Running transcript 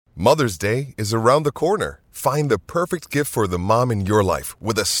Mother's Day is around the corner. Find the perfect gift for the mom in your life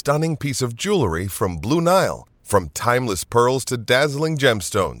with a stunning piece of jewelry from Blue Nile. From timeless pearls to dazzling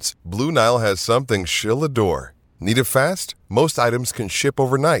gemstones, Blue Nile has something she'll adore. Need it fast? Most items can ship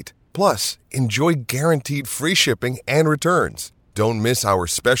overnight. Plus, enjoy guaranteed free shipping and returns. Don't miss our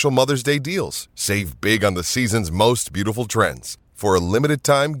special Mother's Day deals. Save big on the season's most beautiful trends. For a limited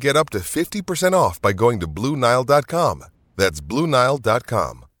time, get up to 50% off by going to BlueNile.com. That's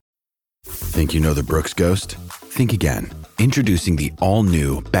BlueNile.com. Think you know the Brooks Ghost? Think again. Introducing the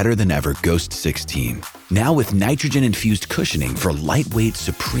all-new, better-than-ever Ghost 16. Now with nitrogen-infused cushioning for lightweight,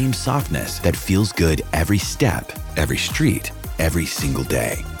 supreme softness that feels good every step, every street, every single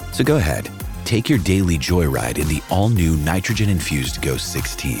day. So go ahead, take your daily joyride in the all-new nitrogen-infused Ghost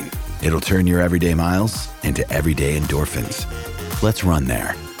 16. It'll turn your everyday miles into everyday endorphins. Let's run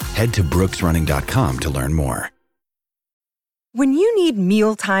there. Head to brooksrunning.com to learn more. When you need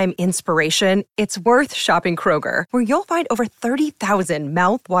mealtime inspiration, it's worth shopping Kroger, where you'll find over 30,000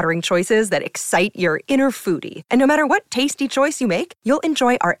 mouth-watering choices that excite your inner foodie. And no matter what tasty choice you make, you'll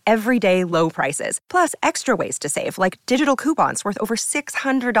enjoy our everyday low prices, plus extra ways to save, like digital coupons worth over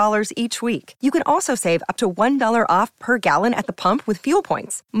 $600 each week. You can also save up to $1 off per gallon at the pump with fuel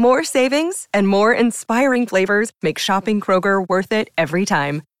points. More savings and more inspiring flavors make shopping Kroger worth it every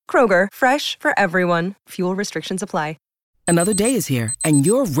time. Kroger, fresh for everyone. Fuel restrictions apply. Another day is here, and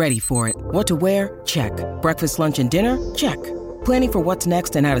you're ready for it. What to wear? Check. Breakfast, lunch, and dinner? Check. Planning for what's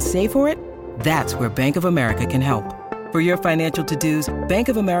next and how to save for it? That's where Bank of America can help. For your financial to-dos, Bank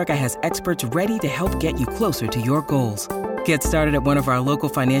of America has experts ready to help get you closer to your goals. Get started at one of our local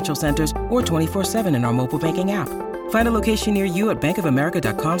financial centers or 24/7 in our mobile banking app. Find a location near you at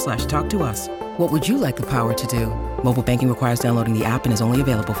bankofamerica.com/talktous. What would you like the power to do? Mobile banking requires downloading the app and is only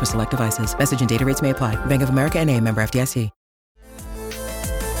available for select devices. Message and data rates may apply. Bank of America N.A., member FDIC.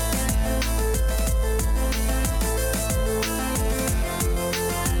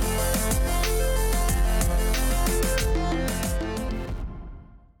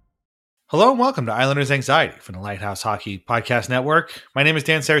 Hello and welcome to Islanders Anxiety from the Lighthouse Hockey Podcast Network. My name is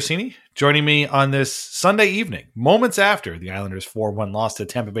Dan Saracini. Joining me on this Sunday evening, moments after the Islanders 4-1 loss to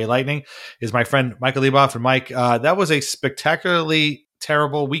Tampa Bay Lightning, is my friend Michael Leboff. And Mike, that was a spectacularly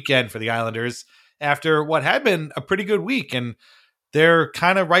terrible weekend for the Islanders after what had been a pretty good week. And they're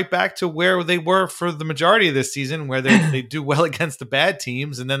kind of right back to where they were for the majority of this season, where they do well against the bad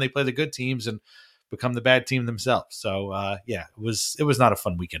teams and then they play the good teams and become the bad team themselves. So it was not a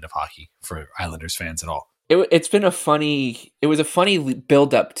fun weekend of hockey for Islanders fans at all. It was a funny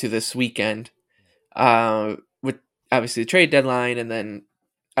build up to this weekend, with obviously the trade deadline, and then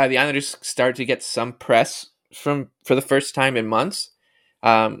the Islanders started to get some press for the first time in months,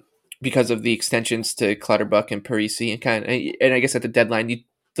 because of the extensions to Clutterbuck and Parisi, and I guess at the deadline,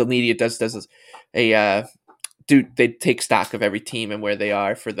 the media does they take stock of every team and where they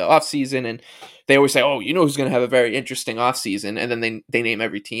are for the offseason, and they always say, oh, you know who's going to have a very interesting offseason, and then they name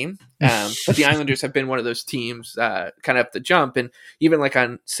every team. But the Islanders have been one of those teams kind of up the jump, and even like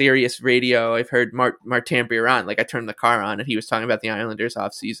on Sirius Radio, I've heard Martin Biron, like I turned the car on and he was talking about the Islanders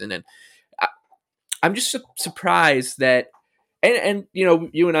offseason, and I'm just surprised that, and you know,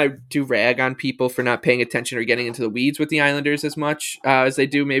 you and I do rag on people for not paying attention or getting into the weeds with the Islanders as much as they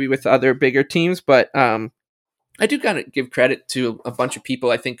do maybe with other bigger teams, but I do kind of give credit to a bunch of people,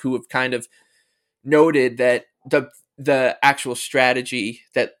 I think, who have kind of noted that the actual strategy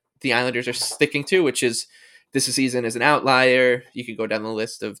that the Islanders are sticking to, which is this season is an outlier. You could go down the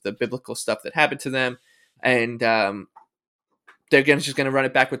list of the biblical stuff that happened to them, and they're just going to run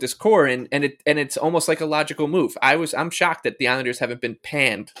it back with this core, and it's almost like a logical move. I'm shocked that the Islanders haven't been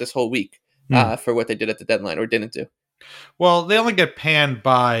panned this whole week for what they did at the deadline or didn't do. Well, they only get panned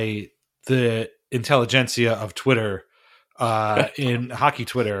by the intelligentsia of Twitter, in hockey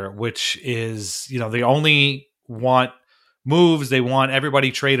Twitter, which is, you know, they only want moves. They want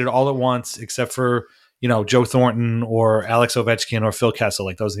everybody traded all at once, except for, you know, Joe Thornton or Alex Ovechkin or Phil Kessel.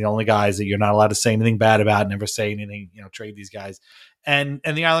 Like, those are the only guys that you're not allowed to say anything bad about, never say anything, you know, trade these guys. And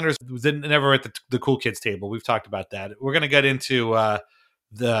the Islanders never at the cool kids table. We've talked about that. We're going to get into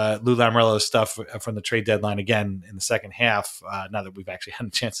the Lou Lamoriello stuff from the trade deadline again in the second half, now that we've actually had a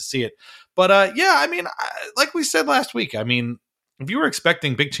chance to see it. But yeah, I mean, like we said last week, I mean, if you were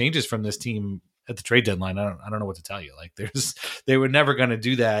expecting big changes from this team at the trade deadline, I don't know what to tell you. Like, they were never going to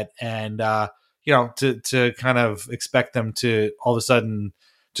do that. And, you know, to kind of expect them to all of a sudden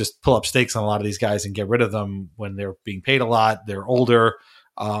just pull up stakes on a lot of these guys and get rid of them when they're being paid a lot, they're older.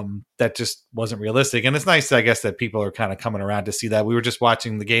 That just wasn't realistic. And it's nice, I guess, that people are kind of coming around to see that. We were just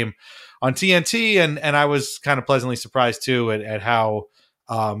watching the game on TNT, and I was kind of pleasantly surprised too at how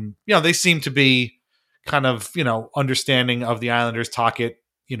They seem to be kind of, understanding of the Islanders. Tocchet,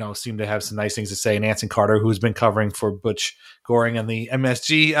 seemed to have some nice things to say. And Anson Carter, who's been covering for Butch Goring on the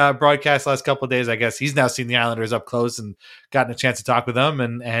MSG broadcast last couple of days, I guess he's now seen the Islanders up close and gotten a chance to talk with them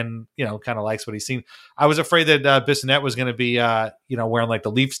and kind of likes what he's seen. I was afraid that Bissonnette was going to be, wearing like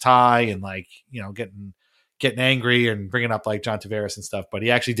the Leafs tie and like, getting angry and bringing up like John Tavares and stuff, but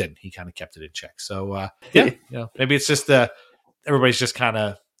he actually didn't. He kind of kept it in check. So, maybe it's just everybody's just kind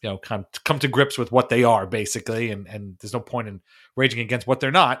of, come to grips with what they are basically. And there's no point in raging against what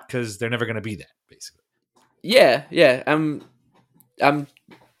they're not, because they're never going to be that basically. Yeah. I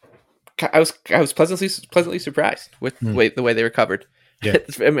was pleasantly surprised with the way they were covered. Yeah.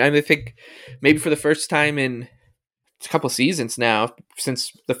 I think maybe for the first time in a couple seasons now,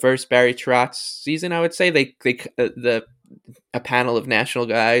 since the first Barry Trotz season, I would say a panel of national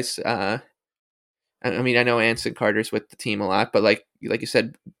guys. I know Anson Carter's with the team a lot, but like you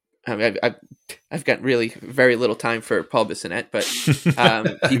said, I've got really very little time for Paul Bissonnette, but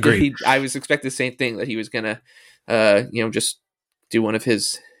I was expecting the same thing, that he was gonna, just do one of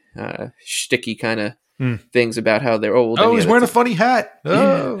his shticky kind of things about how they're old. Oh, he's wearing a funny hat.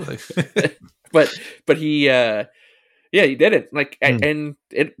 Oh, but he, he did it. And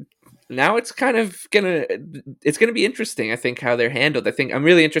it. Now it's kind of gonna be interesting. I think how they're handled. I think I'm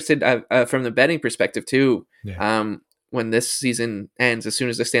really interested from the betting perspective too. Yeah. When this season ends, as soon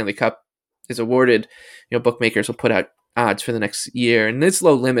as the Stanley Cup is awarded, bookmakers will put out odds for the next year, and it's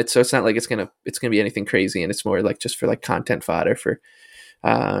low limit, so it's not like it's gonna be anything crazy, and it's more like just for like content fodder for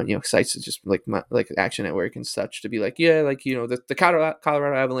sites just like Action Network and such to be like, the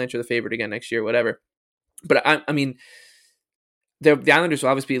Colorado Avalanche are the favorite again next year, whatever. But I mean. The Islanders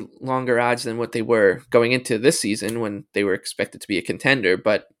will obviously be longer odds than what they were going into this season when they were expected to be a contender.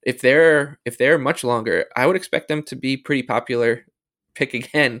 But if they're much longer, I would expect them to be pretty popular pick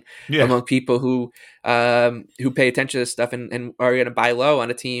again among people who pay attention to this stuff and are going to buy low on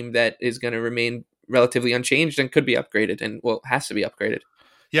a team that is going to remain relatively unchanged and could be upgraded and has to be upgraded.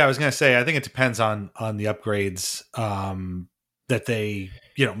 Yeah, I was going to say, I think it depends on the upgrades that they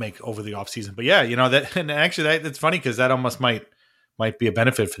make over the offseason. But yeah, that's funny because that almost might be a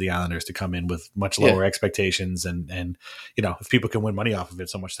benefit for the Islanders to come in with much lower expectations and if people can win money off of it,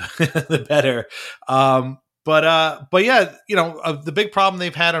 so much the better. But yeah, the big problem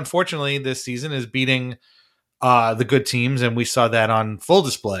they've had, unfortunately, this season is beating the good teams, and we saw that on full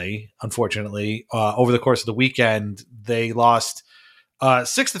display. Unfortunately, over the course of the weekend, they lost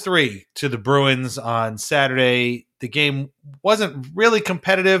 6-3 to the Bruins on Saturday. The game wasn't really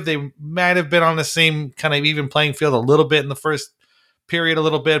competitive. They might have been on the same kind of even playing field a little bit in the first period, a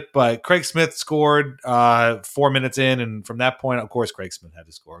little bit, but Craig Smith scored 4 minutes in, and from that point, of course, Craig Smith had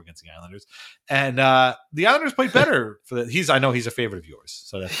to score against the Islanders, and the Islanders played better. I know he's a favorite of yours,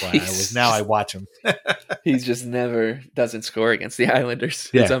 so that's why I watch him. He's just never doesn't score against the Islanders.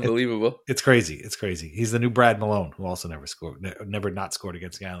 Yeah, it's unbelievable. It's crazy. He's the new Brad Malone, who also never not scored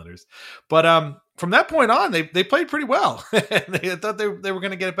against the Islanders. But from that point on, they played pretty well. They thought they were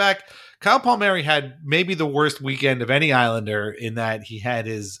going to get it back. Kyle Palmieri had maybe the worst weekend of any Islander in that he had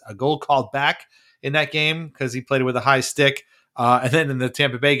a goal called back in that game because he played it with a high stick. And then in the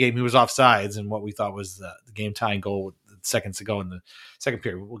Tampa Bay game, he was offsides in what we thought was the game-tying goal with seconds to go in the second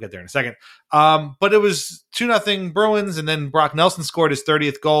period. We'll get there in a second. But it was 2-0 Bruins, and then Brock Nelson scored his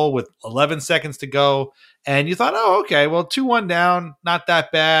 30th goal with 11 seconds to go. And you thought, oh, okay, well, 2-1 down, not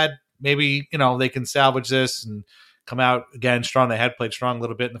that bad. Maybe, they can salvage this and come out again strong. They had played strong a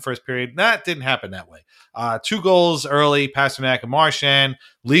little bit in the first period. That didn't happen that way. 2 goals early, Pasternak and Marchand.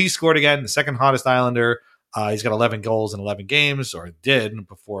 Lee scored again, the second hottest Islander. He's got 11 goals in 11 games, or did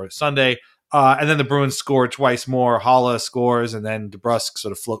before Sunday. And then the Bruins scored twice more. Haula scores, and then DeBrusk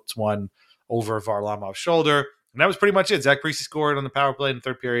sort of floats one over Varlamov's shoulder. And that was pretty much it. Zach Parise scored on the power play in the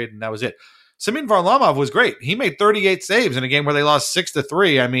third period, and that was it. Semyon Varlamov was great. He made 38 saves in a game where they lost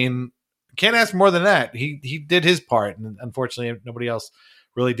 6-3. I mean, can't ask more than that. He did his part, and unfortunately, nobody else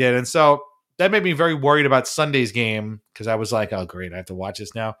really did. And so that made me very worried about Sunday's game because I was like, oh, great, I have to watch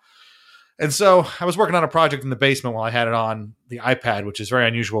this now. And so I was working on a project in the basement while I had it on the iPad, which is very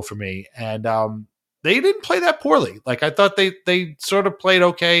unusual for me. And they didn't play that poorly. Like I thought they sort of played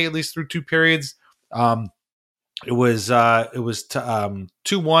okay, at least through 2 periods. It was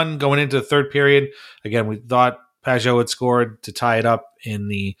 2-1 going into the third period. Again, we thought Pajot had scored to tie it up in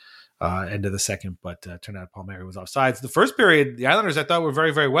the end of the second, but turned out Palmieri was offsides. The first period, the Islanders I thought were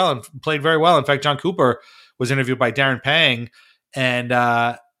very, very well and played very well. In fact, John Cooper was interviewed by Darren Pang,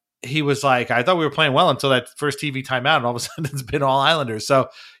 and he was like, I thought we were playing well until that first TV timeout, and all of a sudden it's been all Islanders. So,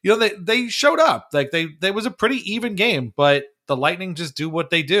 they showed up. Like they was a pretty even game, but the Lightning just do what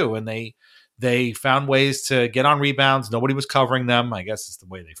they do, and they found ways to get on rebounds. Nobody was covering them. I guess it's the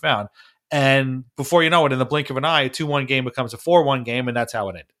way they found. And before you know it, in the blink of an eye, a 2-1 game becomes a 4-1 game, and that's how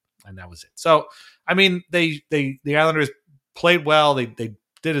it ended. And that was it. So, I mean, the Islanders played well. They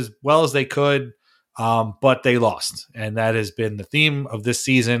did as well as they could, but they lost. And that has been the theme of this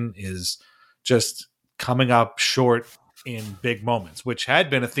season, is just coming up short in big moments, which had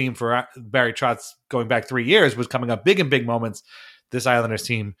been a theme for Barry Trotz going back 3 years, was coming up big in big moments. This Islanders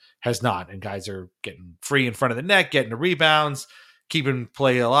team has not, and guys are getting free in front of the net, getting the rebounds, keeping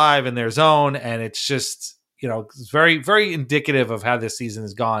play alive in their zone, and it's just, it's very, very indicative of how this season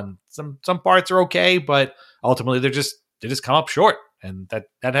has gone. Some parts are okay, but ultimately they just come up short, and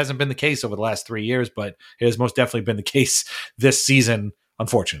that hasn't been the case over the last 3 years, but it has most definitely been the case this season,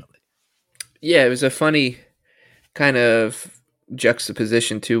 unfortunately. Yeah, it was a funny kind of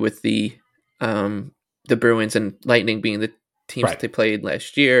juxtaposition too, with the Bruins and Lightning being the teams that they played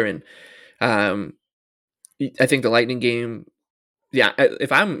last year, and I think the Lightning game. Yeah,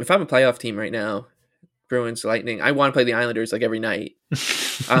 if I'm a playoff team right now, Bruins, Lightning, I want to play the Islanders like every night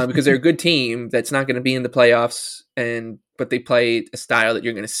because they're a good team that's not going to be in the playoffs, but they play a style that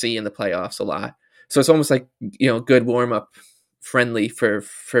you're going to see in the playoffs a lot. So it's almost like good warm up, friendly for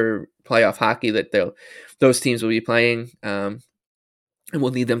playoff hockey that those teams will be playing, and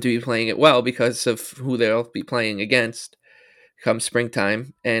we'll need them to be playing it well because of who they'll be playing against come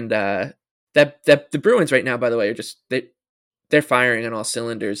springtime. And that the Bruins right now, by the way, are just they're firing on all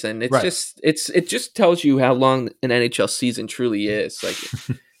cylinders, and it's it just tells you how long an NHL season truly is. Like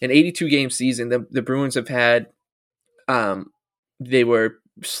an 82 game season, the Bruins have had, they were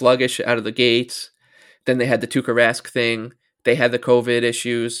sluggish out of the gates. Then they had the Tuukka Rask thing. They had the COVID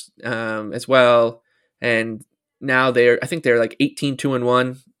issues as well, and now I think they're like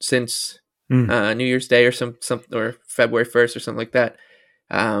 18-2-1 since New Year's Day or some or February 1st or something like that.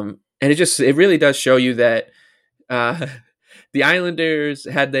 And it really does show you that the Islanders,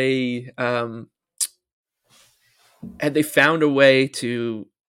 had they found a way to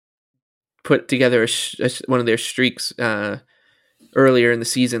put together one of their streaks earlier in the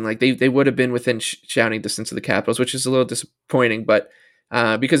season, like they would have been within shouting distance of the Capitals, which is a little disappointing, but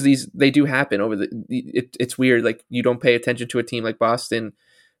because they do happen over it's weird. Like you don't pay attention to a team like Boston,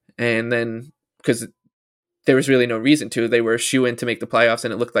 and then because there was really no reason to, they were a shoo-in to make the playoffs,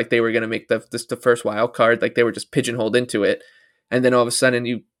 and it looked like they were going to make the first wild card. Like they were just pigeonholed into it, and then all of a sudden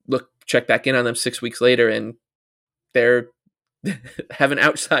you check back in on them 6 weeks later, and they're have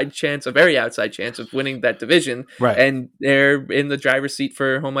a very outside chance of winning that division, and they're in the driver's seat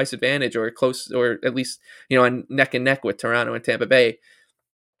for home ice advantage, or close, or at least on neck and neck with Toronto and Tampa Bay.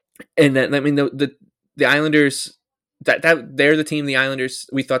 And then the Islanders, that they're the team. The Islanders,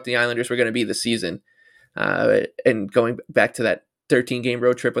 we thought the Islanders were going to be this season, and going back to that 13 game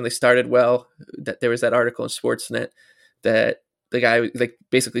road trip when they started well, that there was that article in Sportsnet that the guy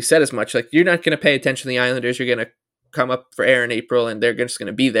basically said as much, like, you're not going to pay attention to the Islanders, you're going to come up for air in April and they're just going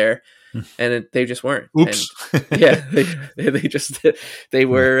to be there, and they just weren't. Oops. And, yeah, they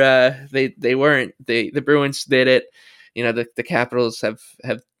weren't. The Bruins did it. The Capitals have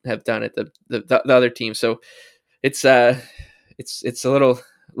done it. The other team. So it's a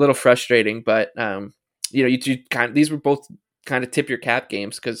little frustrating, but these were both kind of tip your cap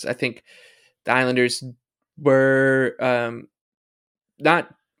games, because I think the Islanders were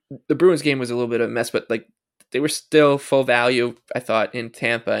not. The Bruins game was a little bit of a mess, but like, they were still full value, I thought, in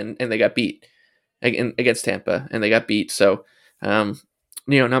Tampa, and they got beat against Tampa, and they got beat. So,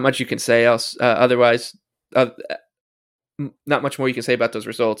 not much you can say else. Otherwise, not much more you can say about those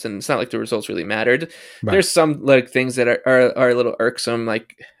results, and it's not like the results really mattered. Right. There's some things that are a little irksome.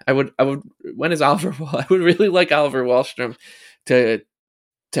 Like I would. When is Oliver? I would really like Oliver Wahlstrom to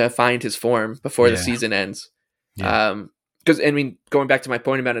find his form before the season ends. Yeah. Because going back to my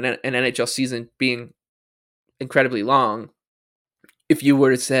point about an NHL season being incredibly long, if you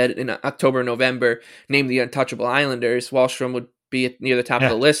were to said in October, November, name the untouchable Islanders, Wahlstrom would be near the top of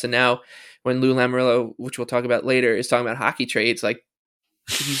the list. And now when Lou Lamoriello, which we'll talk about later, is talking about hockey trades, like,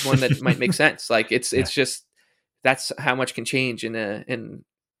 he's one that might make sense. Like it's just, that's how much can change in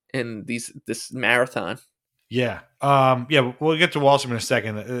this marathon. Yeah. We'll get to Wahlstrom in a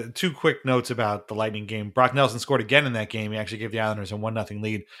second. Two quick notes about the Lightning game. Brock Nelson scored again in that game. He actually gave the Islanders a 1-0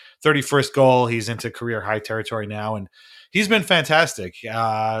 lead. 31st goal. He's into career high territory now, and he's been fantastic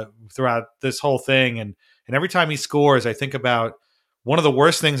throughout this whole thing. And every time he scores, I think about one of the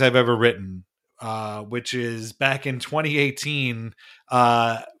worst things I've ever written, which is back in 2018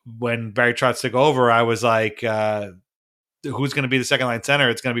 when Barry Trotz took over. I was like, who's going to be the second line center?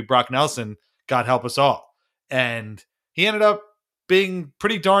 It's going to be Brock Nelson. God help us all. And he ended up being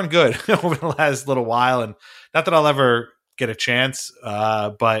pretty darn good over the last little while. And not that I'll ever get a chance,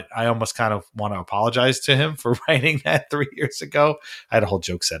 but I almost kind of want to apologize to him for writing that 3 years ago. I had a whole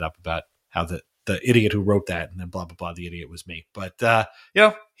joke set up about how the idiot who wrote that and then blah, blah, blah, the idiot was me. But,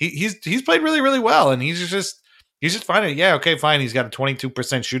 he's played really, really well. And he's just finding, okay, fine. He's got a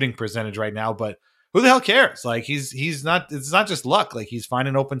 22% shooting percentage right now, but who the hell cares? Like he's not, it's not just luck. Like he's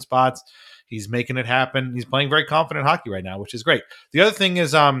finding open spots. He's making it happen. He's playing very confident hockey right now, which is great. The other thing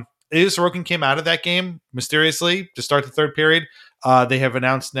is, Ilya Sorokin came out of that game mysteriously to start the third period. They have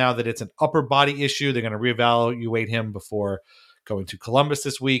announced now that it's an upper body issue. They're going to reevaluate him before going to Columbus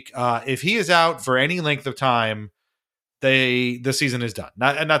this week. If he is out for any length of time, the season is done.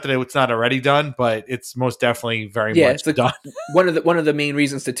 Not that it's not already done, but it's most definitely very much done. One of the main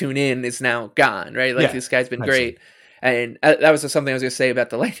reasons to tune in is now gone, right? Like this guy's been great. And that was something I was going to say about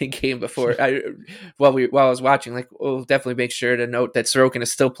the Lightning game before. While I was watching, like, we'll definitely make sure to note that Sorokin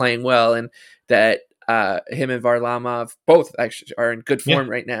is still playing well, and that him and Varlamov both actually are in good form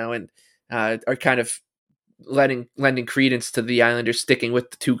right now, and are kind of lending credence to the Islanders sticking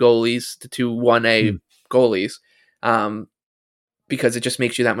with the two goalies, the two 1A goalies, because it just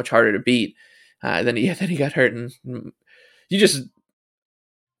makes you that much harder to beat. Then he got hurt, and you just,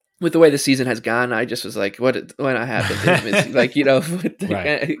 with the way the season has gone, I just was like, what happened to him? Is like,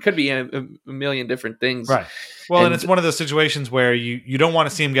 it could be a million different things. Right. Well, and it's one of those situations where you don't want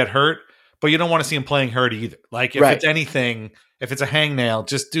to see him get hurt, but you don't want to see him playing hurt either. Like if it's anything, if it's a hangnail,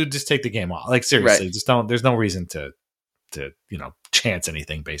 just take the game off. Like seriously, just don't, there's no reason to chance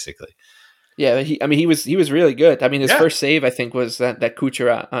anything basically. Yeah, he was really good. I mean, his first save, I think, was that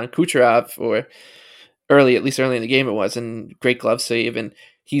Kucherov, or at least early in the game it was, and great glove save. And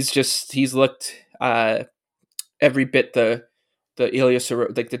he's looked every bit the Ilya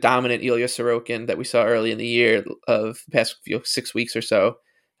Sorokin, like the dominant Ilya Sorokin that we saw early in the year of the past 6 weeks or so.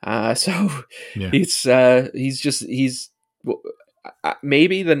 He's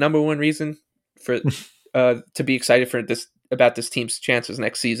maybe the number one reason for to be excited about this team's chances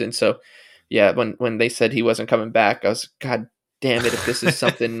next season. So yeah, when they said he wasn't coming back, I was, God damn it, if this is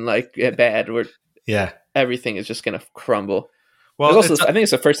something like bad, where everything is just gonna crumble. Well, I think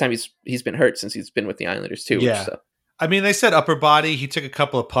it's the first time he's been hurt since he's been with the Islanders too. Yeah. I mean, they said upper body. He took a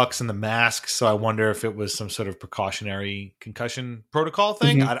couple of pucks in the mask, so I wonder if it was some sort of precautionary concussion protocol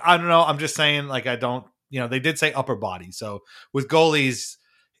thing. Mm-hmm. I don't know. I'm just saying, like, I don't, they did say upper body. So with goalies,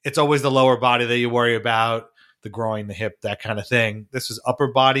 it's always the lower body that you worry about, the groin, the hip, that kind of thing. This was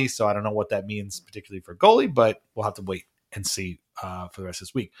upper body, so I don't know what that means particularly for goalie, but we'll have to wait and see for the rest of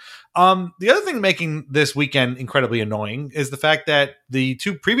this week. The other thing making this weekend incredibly annoying is the fact that the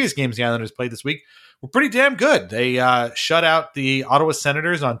two previous games the Islanders played this week were pretty damn good. They shut out the Ottawa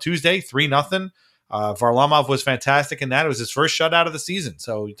Senators on Tuesday, 3-0. Varlamov was fantastic in that. It was his first shutout of the season.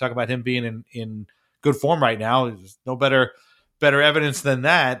 So you talk about him being in good form right now. There's no better evidence than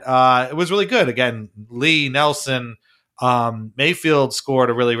that. It was really good. Again, Lee, Nelson, Mayfield scored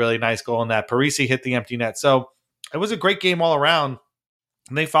a really, really nice goal in that. Parisi hit the empty net. So it was a great game all around.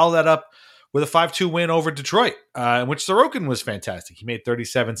 And they followed that up with a 5-2 win over Detroit, in which Sorokin was fantastic. He made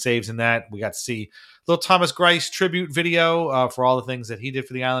 37 saves in that. We got to see a little Thomas Greiss tribute video for all the things that he did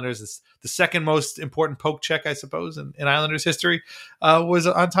for the Islanders. It's the second most important poke check, I suppose, in Islanders history was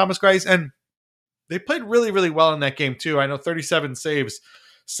on Thomas Greiss. And they played really, really well in that game, too. I know 37 saves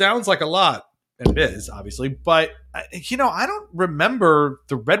sounds like a lot, and it is, obviously. But, I don't remember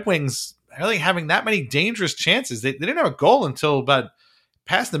the Red Wings really having that many dangerous chances. They didn't have a goal until about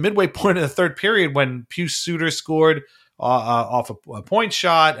past the midway point of the third period when Pius Suter scored off a point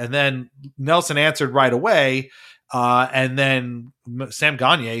shot, and then Nelson answered right away. And then Sam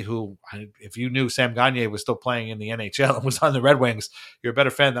Gagner, who, if you knew Sam Gagner was still playing in the NHL and was on the Red Wings, you're a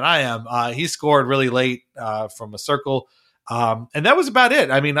better fan than I am. He scored really late from a circle. And that was about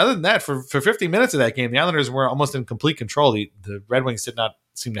it. I mean, other than that, for 50 minutes of that game, the Islanders were almost in complete control. The Red Wings did not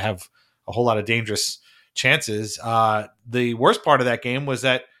seem to have a whole lot of dangerous chances. The worst part of that game was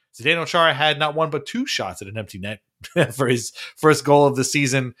that Zdeno Chara had not one but two shots at an empty net for his first goal of the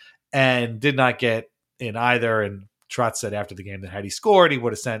season and did not get in either. And Trotz said after the game that had he scored, he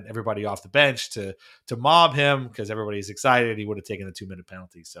would have sent everybody off the bench to mob him because everybody's excited. He would have taken the 2-minute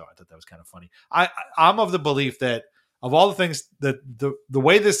penalty. So I thought that was kind of funny. I'm of the belief that of all the things that the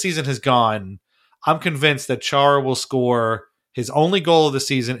way this season has gone, I'm convinced that Chara will score his only goal of the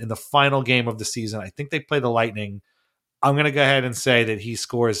season in the final game of the season. I think they play the Lightning. I'm going to go ahead and say that he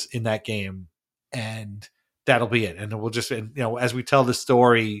scores in that game, and that'll be it. And we'll just, as we tell the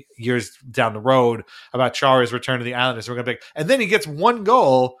story years down the road about Chara's return to the Islanders, we're going to be, and then he gets one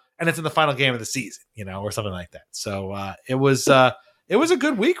goal, and it's in the final game of the season, or something like that. So it was a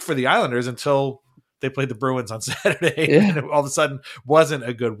good week for the Islanders until they played the Bruins on Saturday, and it all of a sudden wasn't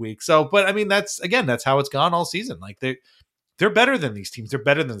a good week. So, but I mean, that's how it's gone all season. Like they're better than these teams. They're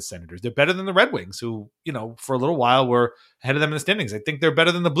better than the Senators. They're better than the Red Wings, who, for a little while were ahead of them in the standings. I think they're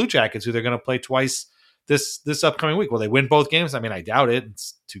better than the Blue Jackets, who they're going to play twice this upcoming week. Will they win both games? I mean, I doubt it.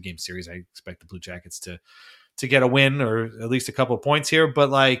 It's a 2-game series. I expect the Blue Jackets to get a win or at least a couple of points here,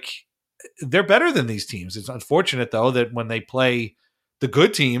 but like they're better than these teams. It's unfortunate though that when they play the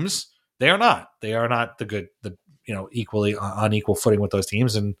good teams, they are not equally on equal footing with those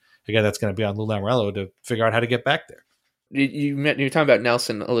teams. And again, that's going to be on Lou Lamoriello to figure out how to get back there. You're talking about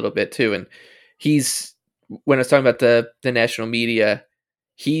Nelson a little bit too, and when I was talking about the national media,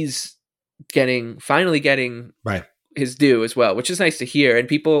 he's finally getting right his due as well, which is nice to hear. And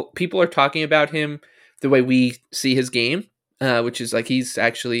people are talking about him the way we see his game, which is like he's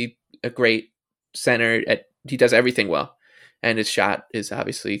actually a great center. He does everything well, and his shot is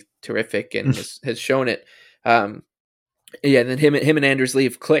obviously terrific and has shown it. And then him and Anders Lee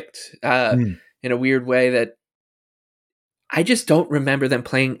have clicked in a weird way that I just don't remember them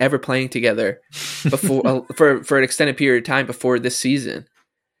ever playing together before for an extended period of time before this season.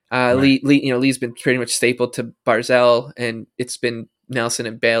 Right. Lee's been pretty much stapled to Barzal, and it's been Nelson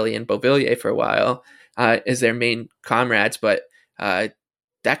and Bailey and Beauvillier for a while as their main comrades. But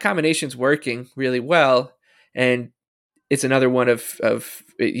that combination's working really well, and it's another one of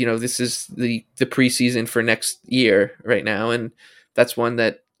this is the preseason for next year right now, and that's one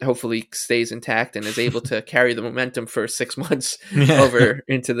that hopefully stays intact and is able to carry the momentum for 6 months over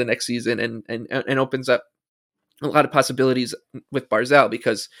into the next season, and opens up a lot of possibilities with Barzal,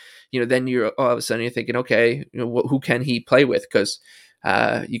 because then you're all of a sudden you're thinking, okay, who can he play with, because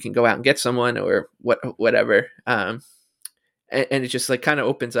you can go out and get someone or whatever, and it just like kind of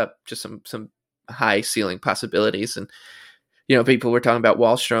opens up just some high ceiling possibilities. And people were talking about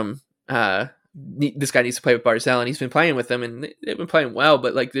Wahlstrom, this guy needs to play with Barzal, and he's been playing with them and they've been playing well,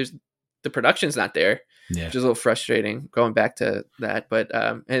 but like the production's not there, which is a little frustrating going back to that. But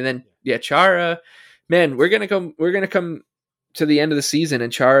and then Chara, man, we're gonna come to the end of the season,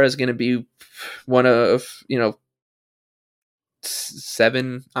 and Chara is gonna be one of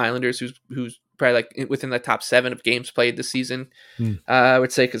 7 Islanders who's probably like within the top 7 of games played this season. I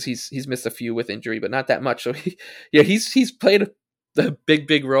would say, because he's missed a few with injury, but not that much. So he's played a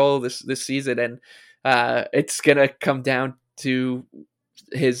big role this season, and it's gonna come down to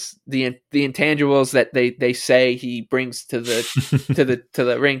the intangibles that they say he brings to the to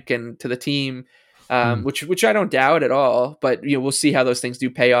the rink and to the team, which I don't doubt at all. But we'll see how those things do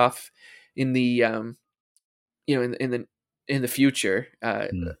pay off in the in the future.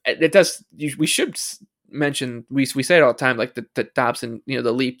 It does. We should mention, we say it all the time, like the Dobson,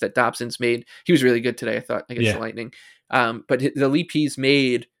 the leap that Dobson's made. He was really good today, I thought, against the Lightning. But the leap he's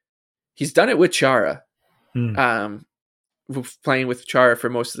made, he's done it with Chara, playing with Chara for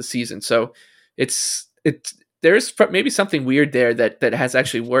most of the season. So there's maybe something weird there that has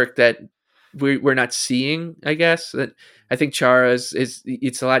actually worked that we're not seeing, I guess. That I think Chara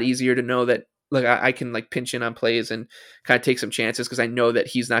it's a lot easier to know that, like, I can like pinch in on plays and kind of take some chances, because I know that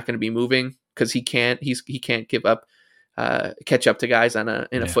he's not going to be moving, because he can't give up, catch up to guys in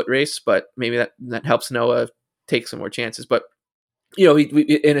a foot race. But maybe that helps Noah take some more chances. But he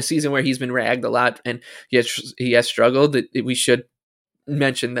in a season where he's been ragged a lot and he has struggled, we should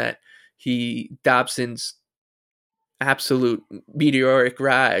mention that Dobson's absolute meteoric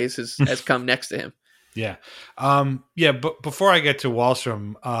rise has come next to him. Yeah. But before I get to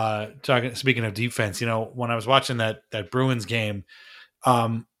Wahlstrom, speaking of defense, when I was watching that Bruins game,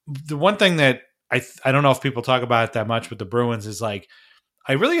 the one thing that I don't know if people talk about it that much with the Bruins is, like,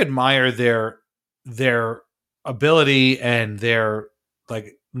 I really admire their ability and their,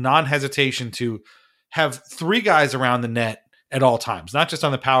 like, non-hesitation to have 3 guys around the net at all times, not just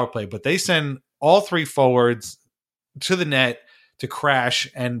on the power play, but they send all 3 forwards to the net to crash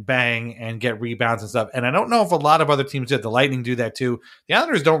and bang and get rebounds and stuff. And I don't know if a lot of other teams did. The Lightning do that too. The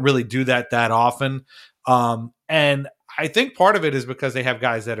Islanders don't really do that often. And I think part of it is because they have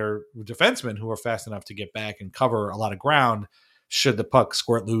guys that are defensemen who are fast enough to get back and cover a lot of ground should the puck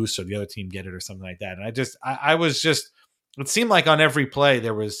squirt loose or the other team get it or something like that. And it seemed like on every play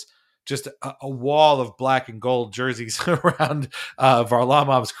there was just a wall of black and gold jerseys around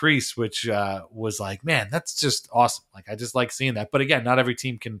Varlamov's crease, which was like, man, that's just awesome. Like, I just like seeing that. But again, not every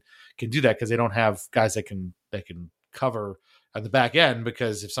team can do that, because they don't have guys that can cover at the back end,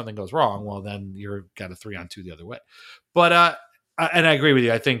 because if something goes wrong, well, then you're got a 3-on-2 the other way. But and I agree with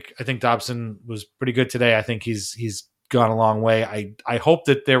you. I think Dobson was pretty good today. I think he's gone a long way. I hope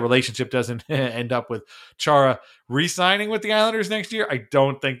that their relationship doesn't end up with Chara re-signing with the Islanders next year. I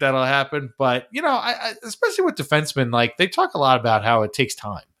don't think that'll happen. But, I especially with defensemen, like they talk a lot about how it takes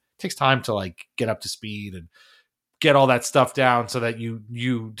time. It takes time to like get up to speed and get all that stuff down so that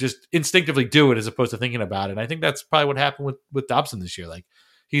you just instinctively do it as opposed to thinking about it. And I think that's probably what happened with Dobson this year. Like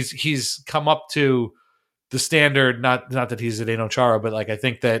he's come up to the standard, not that he's Zdeno Chara, but like I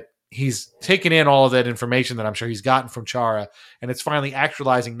think that he's taken in all of that information that I'm sure he's gotten from Chara, and it's finally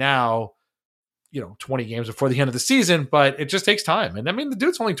actualizing now, 20 games before the end of the season, but it just takes time. And I mean, the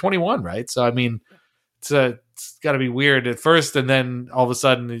dude's only 21, right? So, I mean, it's got to be weird at first, and then all of a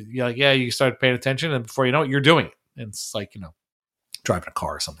sudden you're like, yeah, you start paying attention, and before you know it, you're doing it. And it's like, driving a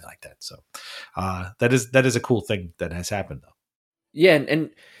car or something like that. So that is a cool thing that has happened, though. Yeah,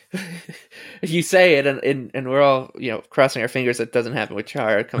 and you say it, and we're all crossing our fingers that doesn't happen with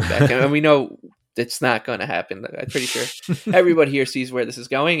Chara coming back, and we know it's not going to happen. I'm pretty sure everybody here sees where this is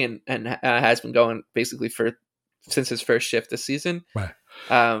going, and has been going basically since his first shift this season. Right.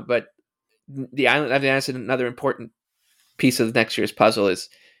 But the Island, I think that's another important piece of next year's puzzle is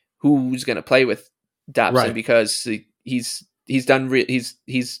who's going to play with Dobson, right? Because he's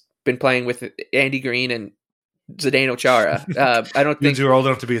been playing with Andy Green and Zdeno Chara. I don't think you're old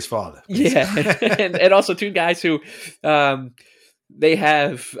enough to be his father. Yeah, and also two guys who they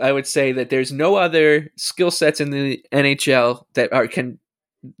have. I would say that there's no other skill sets in the NHL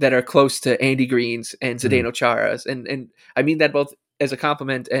that are close to Andy Green's and Zdeno Chara's, and I mean that both as a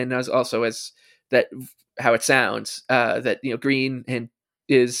compliment and as also as that how it sounds. That Green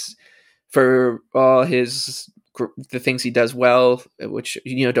is for all the things he does well, which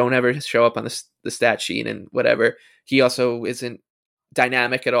don't ever show up on the stat sheet and whatever. He also isn't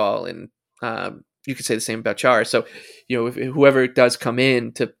dynamic at all, and you could say the same about Chara. So, if whoever does come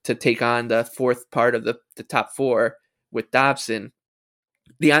in to take on the fourth part of the top four with Dobson,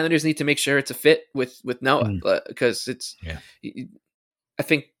 the Islanders need to make sure it's a fit with Noah, because it's. Yeah. I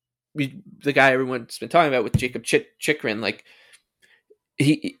think the guy everyone's been talking about with Jacob Chychrun, like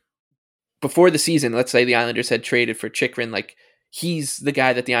he. Before the season, let's say the Islanders had traded for Chychrun, like he's the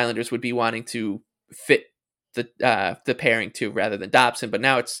guy that the Islanders would be wanting to fit the pairing to rather than Dobson. But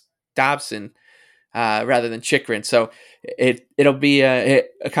now it's Dobson rather than Chychrun. So it'll be a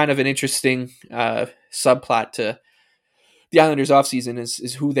kind of an interesting subplot to the Islanders offseason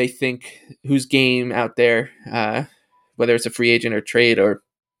is who they think, whose game out there, whether it's a free agent or trade or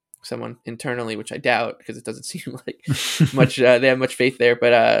someone internally, which I doubt because it doesn't seem like much they have much faith there,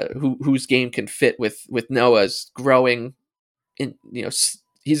 but whose game can fit with Noah's growing in,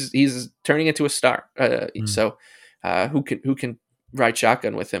 he's turning into a star. So who can ride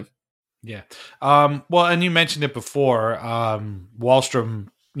shotgun with him? Yeah. Well, and you mentioned it before, Wahlstrom,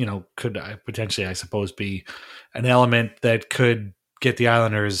 could potentially, I suppose, be an element that could get the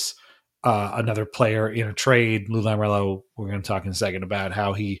Islanders another player in a trade. Lou Lamoriello, we're going to talk in a second about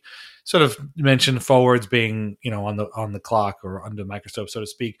how he sort of mentioned forwards being, on the clock or under the microscope, so to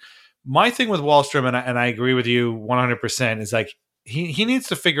speak. My thing with Wahlstrom, and I agree with you 100%, is like he needs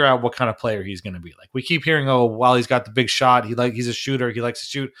to figure out what kind of player he's going to be. Like we keep hearing, while he's got the big shot, he's a shooter, he likes to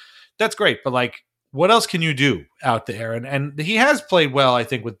shoot. That's great, but like, what else can you do out there? And he has played well, I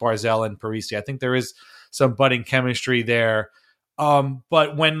think, with Barzal and Parise. I think there is some budding chemistry there.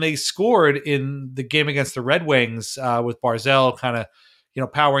 But when they scored in the game against the Red Wings with Barzal kind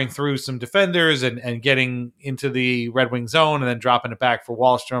of, powering through some defenders and getting into the Red Wing zone and then dropping it back for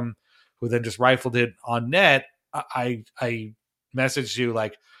Wahlstrom, who then just rifled it on net, I messaged you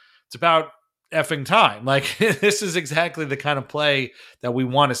like, it's about effing time. Like this is exactly the kind of play that we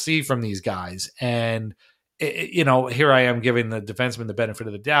want to see from these guys. And, here I am giving the defenseman the benefit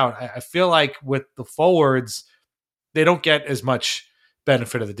of the doubt. I feel like with the forwards, they don't get as much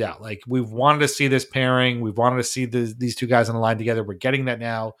benefit of the doubt. Like we've wanted to see this pairing. We've wanted to see these two guys on the line together. We're getting that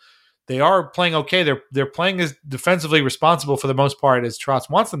now. They are playing okay. They're playing as defensively responsible for the most part as Trotz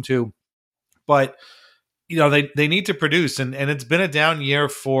wants them to, but they need to produce. And it's been a down year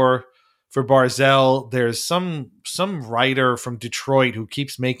for Barzal. There's some writer from Detroit who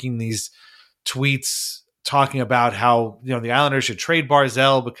keeps making these tweets talking about how, the Islanders should trade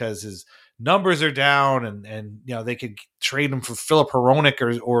Barzal because his numbers are down and they could trade him for Philip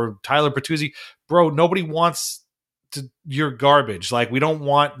Hronek or Tyler Bertuzzi. Bro, nobody wants your garbage. Like we don't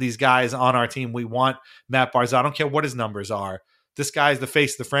want these guys on our team. We want Matt Barzal. I don't care what his numbers are. This guy's the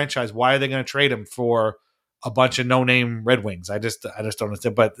face of the franchise. Why are they going to trade him for a bunch of no-name Red Wings? I just don't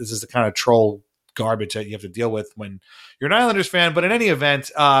understand. But this is the kind of troll garbage that you have to deal with when you're an Islanders fan. But in any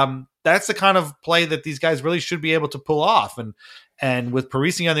event, that's the kind of play that these guys really should be able to pull off. And with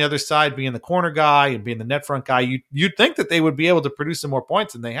Parisi on the other side being the corner guy and being the net front guy, you'd think that they would be able to produce some more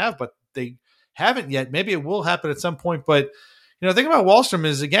points than they have, but they haven't yet. Maybe it will happen at some point. But the thing about Wahlstrom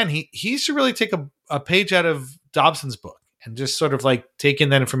is, again, he should really take a page out of Dobson's book and just sort of like take in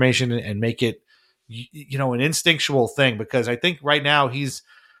that information and make it, an instinctual thing. Because I think right now he's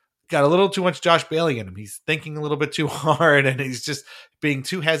got a little too much Josh Bailey in him. He's thinking a little bit too hard, and he's just being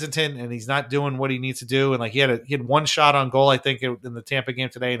too hesitant, and he's not doing what he needs to do. And like he had one shot on goal, I think, in the Tampa game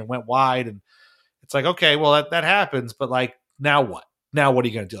today, and it went wide. And it's like, okay, well that happens, but like now what? Now what are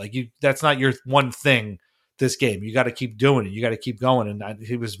you going to do? Like that's not your one thing this game. You got to keep doing it. You got to keep going. And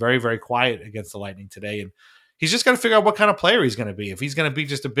he was very, very quiet against the Lightning today, and he's just got to figure out what kind of player he's going to be. If he's going to be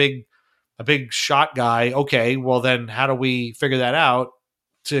just a big shot guy, okay, well then how do we figure that out?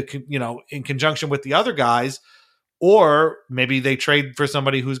 To in conjunction with the other guys, or maybe they trade for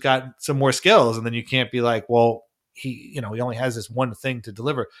somebody who's got some more skills, and then you can't be like, well, he only has this one thing to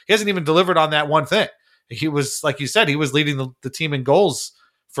deliver. He hasn't even delivered on that one thing. He was, like you said, he was leading the team in goals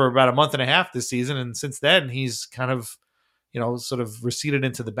for about a month and a half this season, and since then he's kind of sort of receded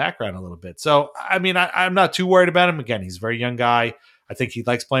into the background a little bit. So I mean, I'm not too worried about him. Again, he's a very young guy. I think he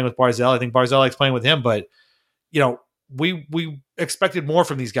likes playing with Barzal. I think Barzal likes playing with him, but we expected more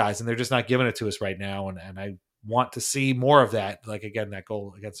from these guys, and they're just not giving it to us right now. And I want to see more of that. Like, again, that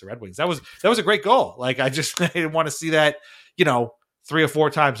goal against the Red Wings, that was a great goal. Like, I didn't want to see that, 3 or 4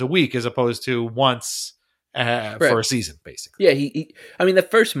 times a week as opposed to once for a season, basically. Yeah. I mean, the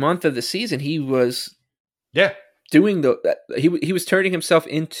first month of the season, he was doing he was turning himself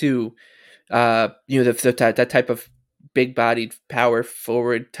into, that type of big bodied power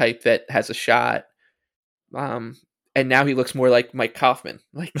forward type that has a shot. And now he looks more like Mike Kaufman,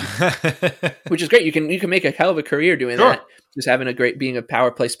 which is great. You can make a hell of a career doing that. Just having being a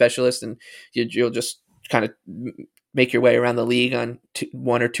power play specialist, and you'll just kind of make your way around the league on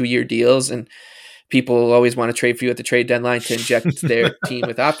 1 or 2 year deals. And people always want to trade for you at the trade deadline to inject their team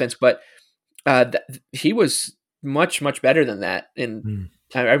with offense. But he was much, much better than that. And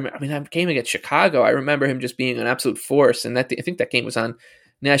I mean, that game against Chicago, I remember him just being an absolute force. And I think that game was on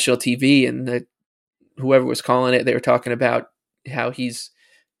national TV, and whoever was calling it, they were talking about how he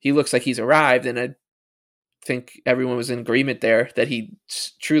looks like he's arrived, and I think everyone was in agreement there that he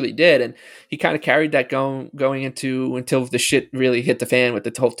truly did, and he kind of carried that going until the shit really hit the fan with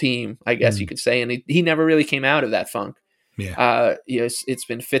the whole team, I guess you could say, and he never really came out of that funk. Yeah, it's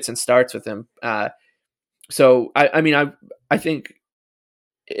been fits and starts with him. So I mean, I think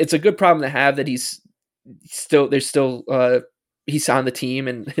it's a good problem to have that he's on the team,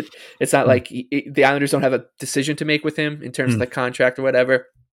 and it's not like the Islanders don't have a decision to make with him in terms of the contract or whatever.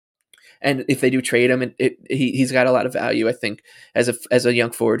 And if they do trade him, he's got a lot of value, I think, as a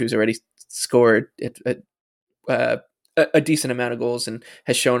young forward who's already scored a decent amount of goals and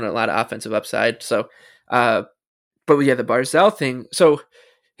has shown a lot of offensive upside. So, but yeah, the Barzal thing. So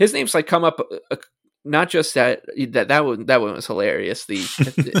his name's like come up, not just that one was hilarious.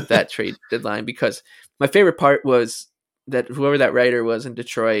 That trade deadline, because my favorite part was that whoever that writer was in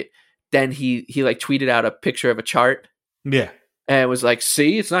Detroit, then he like tweeted out a picture of a chart. Yeah. And was like,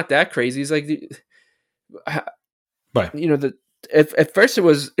 see, it's not that crazy. He's like, but at first it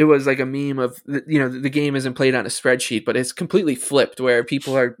was like a meme of, the game isn't played on a spreadsheet, but it's completely flipped where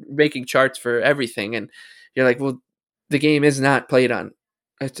people are making charts for everything. And you're like, well, the game is not played on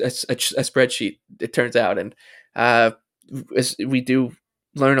a spreadsheet, it turns out. And we do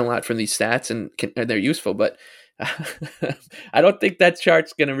learn a lot from these stats, and they're useful, but I don't think that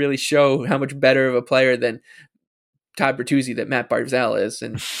chart's going to really show how much better of a player than Todd Bertuzzi that Matt Barzal is.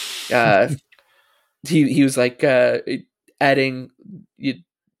 And he was like adding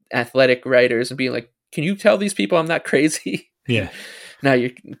athletic writers and being like, can you tell these people I'm not crazy? Yeah. No,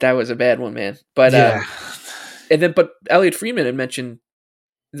 that was a bad one, man. But but Elliot Friedman had mentioned,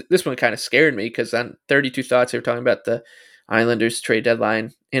 this one kind of scared me, because on 32 Thoughts they were talking about the Islanders trade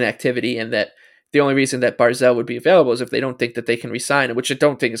deadline inactivity, and that the only reason that Barzal would be available is if they don't think that they can re-sign him, which I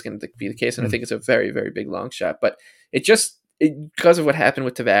don't think is going to be the case, and I think it's a very, very big long shot. But because of what happened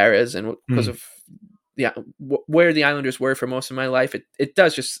with Tavares, and because of where the Islanders were for most of my life, it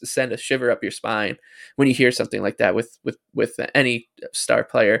does just send a shiver up your spine when you hear something like that with any star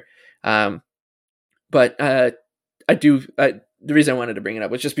player. But I do. The reason I wanted to bring it up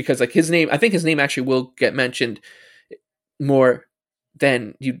was just because, like, I think his name actually will get mentioned more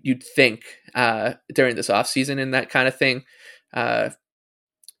than you'd think during this offseason and that kind of thing.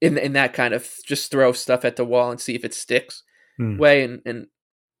 In that kind of just throw stuff at the wall and see if it sticks way. And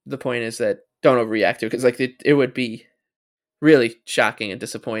the point is that don't overreact to it, because like it would be really shocking and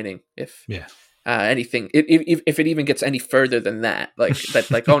disappointing if anything if it even gets any further than that. Like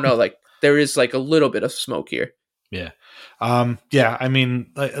that, like, oh no, like there is like a little bit of smoke here. Yeah. I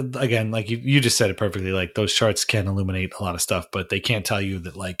mean, again, like you just said it perfectly. Like those charts can illuminate a lot of stuff, but they can't tell you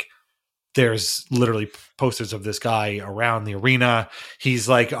that like there's literally posters of this guy around the arena. He's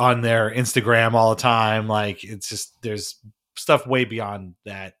like on their Instagram all the time. Like it's just, there's stuff way beyond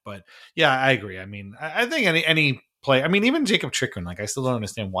that. But yeah, I agree. I mean, I think any play, I mean, even Jacob Chikrin, like I still don't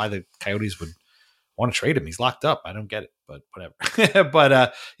understand why the Coyotes would want to trade him. He's locked up. I don't get it, but whatever.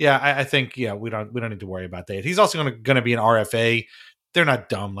 But I think we don't need to worry about that. He's also going to be an RFA. They're not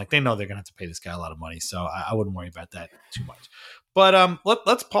dumb. Like they know they're going to have to pay this guy a lot of money, so I wouldn't worry about that too much. But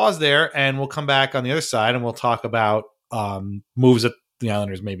let's pause there, and we'll come back on the other side, and we'll talk about moves that the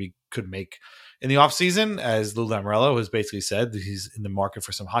Islanders maybe could make in the offseason, as Lou Lamoriello has basically said that he's in the market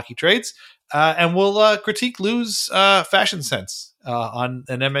for some hockey trades. And we'll critique Lou's fashion sense on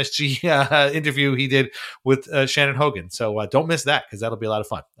an MSG interview he did with Shannon Hogan. So don't miss that, because that'll be a lot of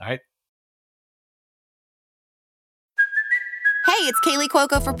fun. All right. Hey, it's Kaylee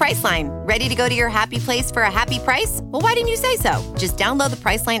Cuoco for Priceline. Ready to go to your happy place for a happy price? Well, why didn't you say so? Just download the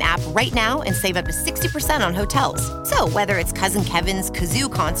Priceline app right now and save up to 60% on hotels. So whether it's Cousin Kevin's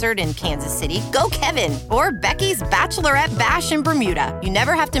Kazoo Concert in Kansas City, go Kevin, or Becky's Bachelorette Bash in Bermuda, you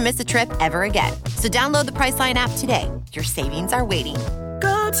never have to miss a trip ever again. So download the Priceline app today. Your savings are waiting.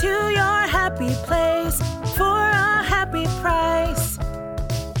 Go to your happy place for a happy price.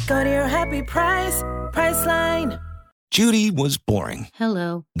 Go to your happy price, Priceline. Judy was boring.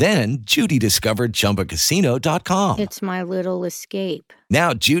 Hello. Then Judy discovered ChumbaCasino.com. It's my little escape.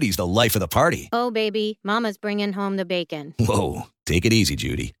 Now Judy's the life of the party. Oh, baby, mama's bringing home the bacon. Whoa, take it easy,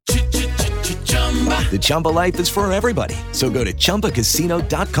 Judy. The Chumba life is for everybody. So go to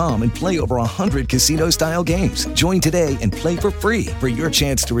ChumbaCasino.com and play over 100 casino-style games. Join today and play for free for your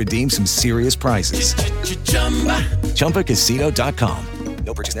chance to redeem some serious prizes. ChumbaCasino.com.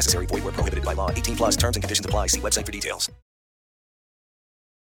 No purchase necessary. Void where prohibited by law. 18 plus terms and conditions apply. See website for details.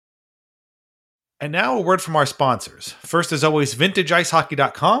 And now a word from our sponsors. First, as always,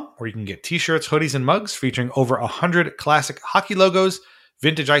 VintageIceHockey.com, where you can get t-shirts, hoodies, and mugs featuring over 100 classic hockey logos.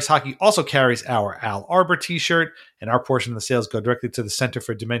 Vintage Ice Hockey also carries our Al Arbor t-shirt, and our portion of the sales go directly to the Center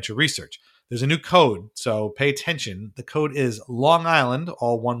for Dementia Research. There's a new code, so pay attention. The code is Long Island,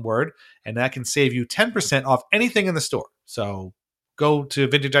 all one word, and that can save you 10% off anything in the store. So go to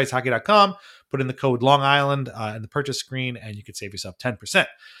VintageIceHockey.com, put in the code Long Island in the purchase screen, and you can save yourself 10%.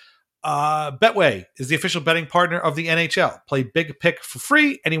 Betway is the official betting partner of the NHL. Play Big Pick for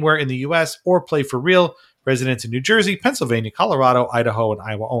free anywhere in the U.S. or play for real. Residents in New Jersey, Pennsylvania, Colorado, Idaho, and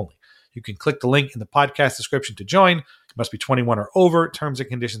Iowa only. You can click the link in the podcast description to join. You must be 21 or over. Terms and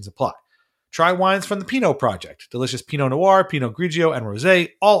conditions apply. Try wines from the Pinot Project. Delicious Pinot Noir, Pinot Grigio, and Rosé,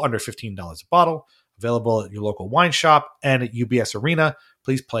 all under $15 a bottle. Available at your local wine shop and at UBS Arena.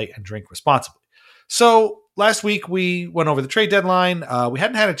 Please play and drink responsibly. So last week we went over the trade deadline. We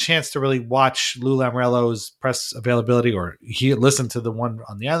hadn't had a chance to really watch Lou Lamoriello's press availability, or he listened to the one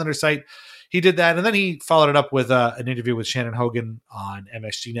on the Islanders site. He did that, and then he followed it up with an interview with Shannon Hogan on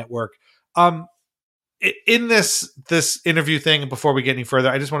MSG Network. In this interview thing, before we get any further,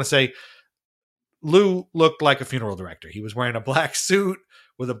 I just want to say Lou looked like a funeral director. He was wearing a black suit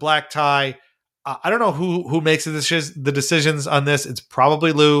with a black tie. I don't know who makes the decisions on this. It's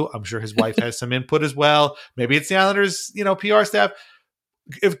probably Lou. I'm sure his wife has some input as well. Maybe it's the Islanders, PR staff.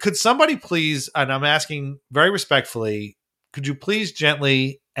 Could somebody please, and I'm asking very respectfully, could you please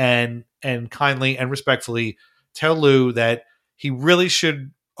gently and kindly and respectfully tell Lou that he really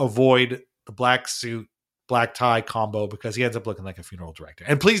should avoid the black suit, black tie combo, because he ends up looking like a funeral director.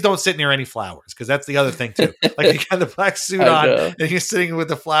 And please don't sit near any flowers, because that's the other thing too. Like, you got the black suit on and you're sitting with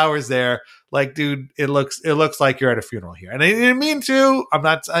the flowers there. Like, dude, it looks like you're at a funeral here. And I didn't mean to. I'm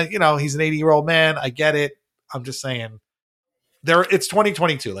not. He's an 80-year-old man. I get it. I'm just saying, it's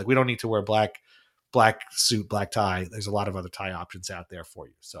 2022. Like, we don't need to wear black suit, black tie. There's a lot of other tie options out there for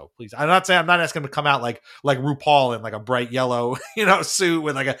you. So please, I'm not asking him to come out like RuPaul in like a bright yellow, suit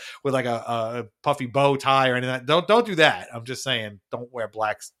with like a puffy bow tie or anything. Don't do that. I'm just saying, don't wear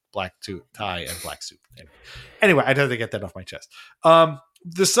black tie and black suit. Anyway, I'd have to get that off my chest.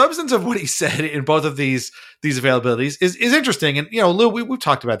 The substance of what he said in both of these availabilities is interesting. And, Lou, we've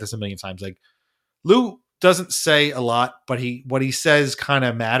talked about this a million times. Like, Lou doesn't say a lot, but what he says kind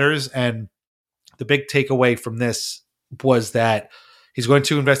of matters. And the big takeaway from this was that he's going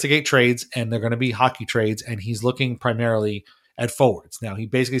to investigate trades, and they're going to be hockey trades, and he's looking primarily at forwards. Now, he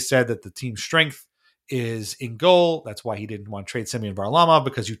basically said that the team's strength is in goal. That's why he didn't want to trade Semyon Varlamov,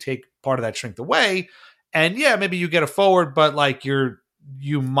 because you take part of that strength away. And yeah, maybe you get a forward, but like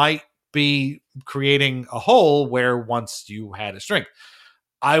you might be creating a hole where once you had a strength.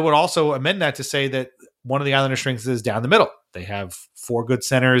 I would also amend that to say that one of the Islanders' strengths is down the middle. They have 4 good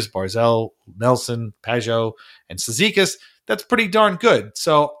centers, Barzal, Nelson, Pajot, and Cizikas. That's pretty darn good.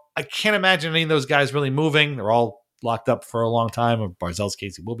 So I can't imagine any of those guys really moving. They're all locked up for a long time. Or Barzal's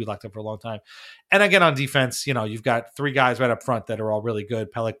case, he will be locked up for a long time. And again, on defense, you've got 3 guys right up front that are all really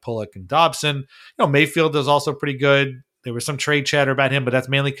good. Pelech, Pulock, and Dobson. Mayfield is also pretty good. There was some trade chatter about him, but that's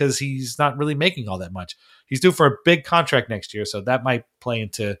mainly because he's not really making all that much. He's due for a big contract next year, so that might play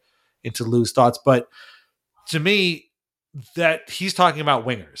into Lou's thoughts. But to me, that he's talking about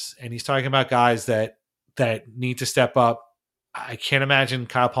wingers, and he's talking about guys that need to step up. I can't imagine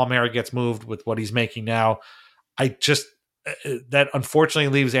Kyle Palmieri gets moved with what he's making now. That unfortunately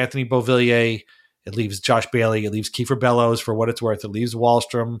leaves Anthony Beauvillier. It leaves Josh Bailey. It leaves Kiefer Bellows for what it's worth. It leaves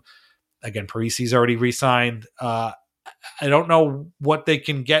Wahlstrom. Again, Parisi's already re-signed. I don't know what they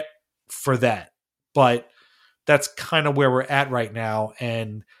can get for that, but that's kind of where we're at right now.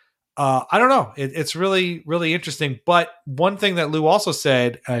 And I don't know. It's really, really interesting. But one thing that Lou also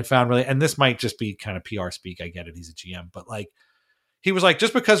said, I found really, and this might just be kind of PR speak. I get it. He's a GM, but like, he was like,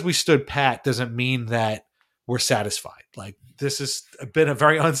 just because we stood pat doesn't mean that we're satisfied. Like, this has been a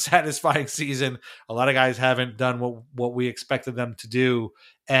very unsatisfying season. A lot of guys haven't done what we expected them to do.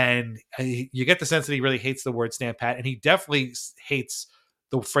 And you get the sense that he really hates the word stand pat. And he definitely hates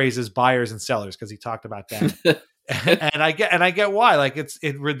the phrases buyers and sellers, because he talked about that. and I get why. Like,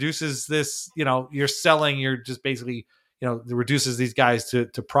 it reduces this, you're selling, you're just basically, it reduces these guys to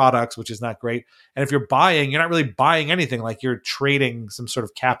products, which is not great. And if you're buying, you're not really buying anything. Like, you're trading some sort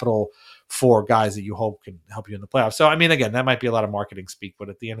of capital for guys that you hope can help you in the playoffs. So, I mean, again, that might be a lot of marketing speak, but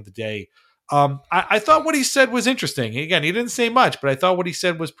at the end of the day, I thought what he said was interesting. Again, he didn't say much, but I thought what he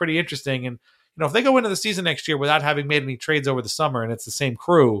said was pretty interesting. And, if they go into the season next year without having made any trades over the summer and it's the same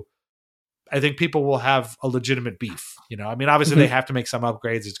crew, I think people will have a legitimate beef. I mean, obviously they have to make some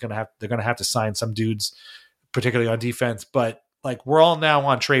upgrades. They're going to have to sign some dudes, particularly on defense, but like, we're all now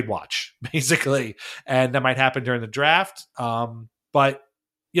on trade watch basically. And that might happen during the draft. But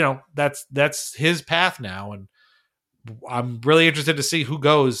that's his path now. And I'm really interested to see who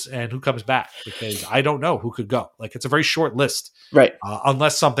goes and who comes back, because I don't know who could go. Like, it's a very short list, right?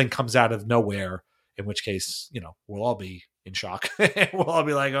 Unless something comes out of nowhere, in which case, we'll all be in shock. We'll all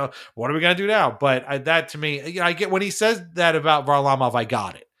be like, "Oh, what are we gonna do now?" But that, to me, I get when he says that about Varlamov. I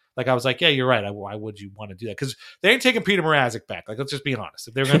got it. Like, I was like, yeah, you're right. Why would you want to do that? Because they ain't taking Peter Mrazek back. Like, let's just be honest.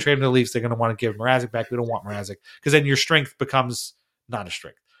 If they're going to trade him to the Leafs, they're going to want to give Mrazek back. We don't want Mrazek, because then your strength becomes not a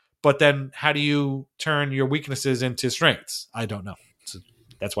strength. But then how do you turn your weaknesses into strengths? I don't know. So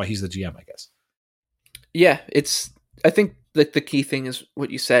that's why he's the GM, I guess. Yeah, I think that the key thing is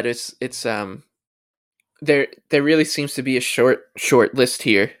what you said. It's there really seems to be a short list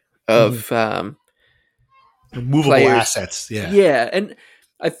here of movable players. Assets. Yeah. Yeah, and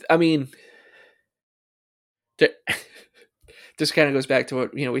I mean, this kind of goes back to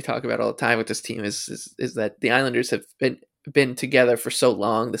what we talk about all the time with this team is that the Islanders have been together for so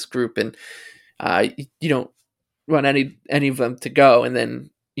long, this group, and you don't want any of them to go, and then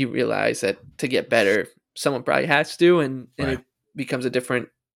you realize that to get better, someone probably has to, and right. It becomes a different.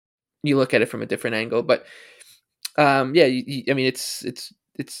 You look at it from a different angle, but I mean, it's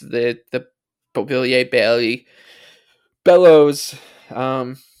the Beauvillier, Bailey, Bellows,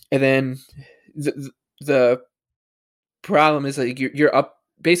 and then the problem is that you're up.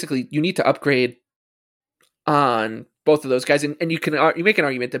 Basically, you need to upgrade on both of those guys, and you make an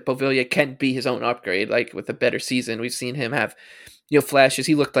argument that Beauvillier can be his own upgrade, like with a better season. We've seen him have flashes.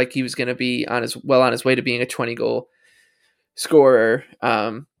 He looked like he was going to be on his way to being a 20-goal scorer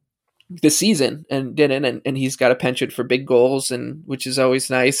this season, and didn't, and he's got a penchant for big goals, and which is always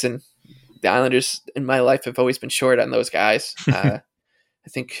nice. And the Islanders in my life have always been short on those guys. I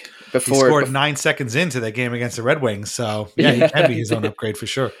think before he scored 9 seconds into that game against the Red Wings, so yeah, he can be his own upgrade for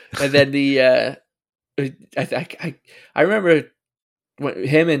sure. And then I remember when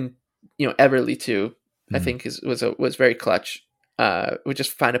him and Everly too. I think was very clutch. Would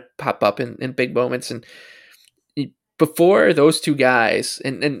just find a pop up in big moments, and before those two guys,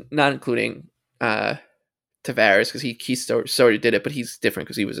 and not including Tavares, because he sort of did it, but he's different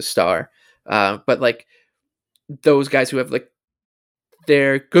because he was a star. But like those guys who have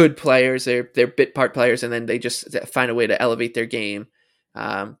they're good players, they're bit part players, and then they just find a way to elevate their game.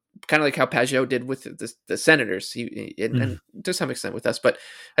 Kind of like how Pajot did with the Senators, and to some extent with us. But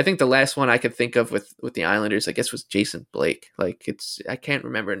I think the last one I could think of with the Islanders, I guess, was Jason Blake. Like I can't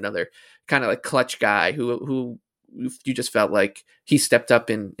remember another kind of like clutch guy who you just felt like he stepped up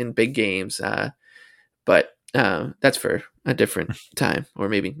in big games. But that's for a different time, or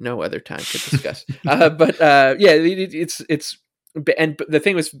maybe no other time to discuss. It's and the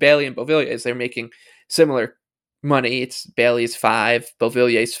thing with Bailey and Beauvillier is they're making similar money. It's Bailey's 5,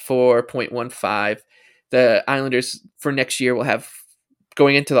 Beauvillier's 4.15. The Islanders for next year will have,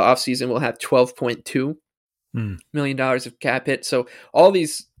 going into the offseason, will have $12.2 million of cap hit. So all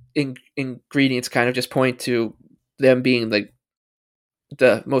these ingredients kind of just point to them being like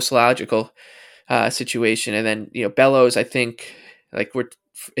the most logical situation. And then, Bellows, I think like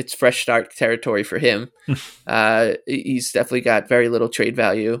it's fresh start territory for him. He's definitely got very little trade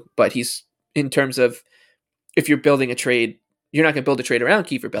value, but he's, in terms of, if you're building a trade, you're not going to build a trade around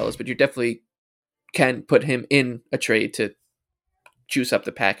Kiefer Bellows, but you definitely can put him in a trade to juice up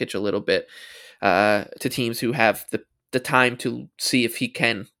the package a little bit to teams who have the time to see if he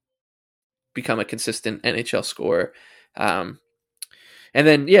can become a consistent NHL scorer. And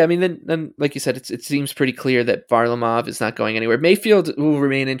then, then like you said, it seems pretty clear that Varlamov is not going anywhere. Mayfield will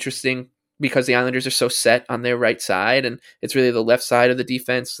remain interesting because the Islanders are so set on their right side, and it's really the left side of the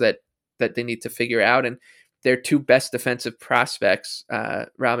defense that they need to figure out. And their two best defensive prospects,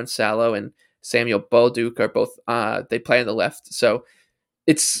 Robin Salo and Samuel Bolduc, are both they play on the left. So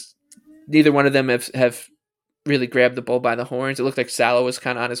it's neither one of them have really grabbed the bull by the horns. It looked like Salo was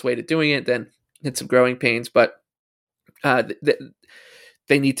kind of on his way to doing it, then had some growing pains, but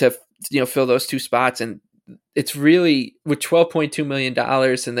they need to fill those two spots. And it's really, with $12.2 million,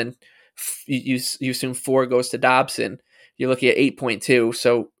 and then you assume 4 goes to Dobson, you're looking at 8.2.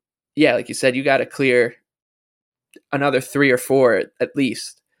 So yeah, like you said, you got to clear another 3 or 4 at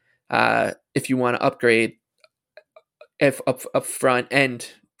least if you want to upgrade up front, and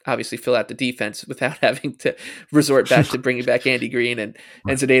obviously fill out the defense without having to resort back to bringing back Andy Green and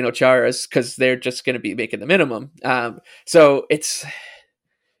Zdeno Charas, because they're just going to be making the minimum. So it's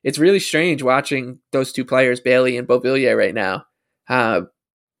really strange watching those two players, Bailey and Beauvillier, right now,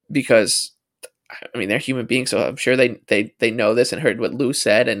 because they're human beings, so I'm sure they know this and heard what Lou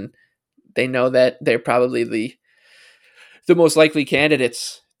said, and they know that they're probably the most likely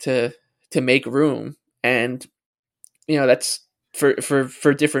candidates to make room. And that's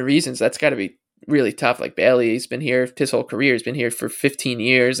for different reasons. That's got to be really tough. Like Bailey's been here his whole career. He's been here for 15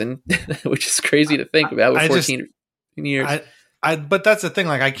 years, and which is crazy to think about with 14 years. But that's the thing.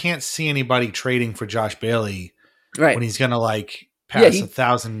 Like, I can't see anybody trading for Josh Bailey when he's going to pass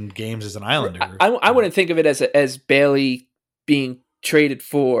 1,000 games as an Islander. I wouldn't think of it as Bailey being traded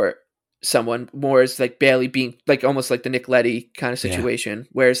for someone, more as like Bailey being like almost like the Nick Leddy kind of situation,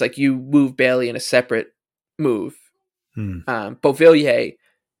 whereas like you move Bailey in a separate move. Beauvillier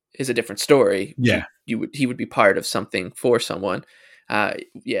is a different story. Yeah, he would be part of something for someone.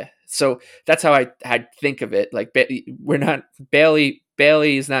 So that's how I think of it. Like Bailey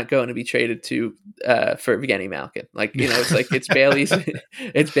is not going to be traded to for Evgeny Malkin. Like, it's like it's Bailey's.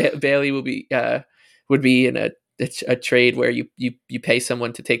 Bailey would be in a trade where you pay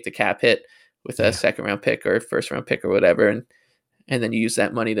someone to take the cap hit with a second round pick or first round pick or whatever, and then you use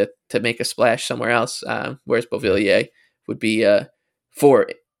that money to make a splash somewhere else. Whereas Beauvillier would be like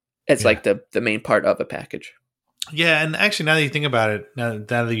the main part of a package. Yeah, and actually, now that you think about it, now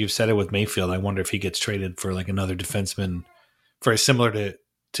that you've said it with Mayfield, I wonder if he gets traded for like another defenseman, very similar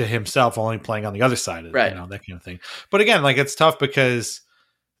to himself, only playing on the other side of that kind of thing. But again, like, it's tough because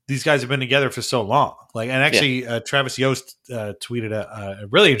these guys have been together for so long. Like, and actually, Travis Yost tweeted a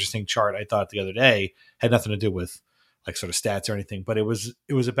really interesting chart, I thought, the other day. Had nothing to do with like sort of stats or anything, but it was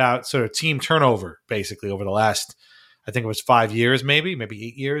about sort of team turnover basically over the last, I think it was 5 years, maybe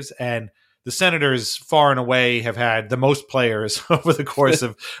 8 years, and the Senators far and away have had the most players over the course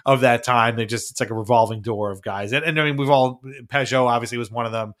of that time. It's like a revolving door of guys. And I mean, Peugeot obviously was one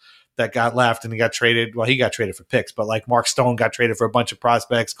of them that got left and he got traded. Well, he got traded for picks, but like Mark Stone got traded for a bunch of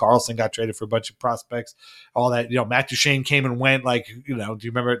prospects. Carlson got traded for a bunch of prospects. All that, Matt Duchene came and went. Like, do you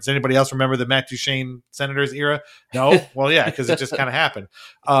remember, does anybody else remember the Matt Duchene Senators era? No? Well, yeah, because it just kind of happened.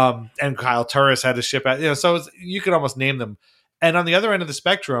 And Kyle Turris had to ship out, so you could almost name them. And on the other end of the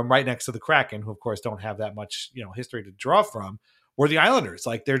spectrum, right next to the Kraken, who of course don't have that much, history to draw from, were the Islanders.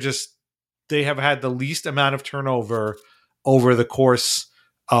 Like, they have had the least amount of turnover over the course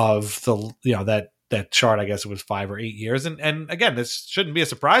of that chart. I guess it was 5 or 8 years. And again, this shouldn't be a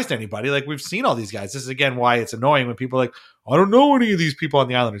surprise to anybody. Like, we've seen all these guys. This is again why it's annoying when people are like, I don't know any of these people on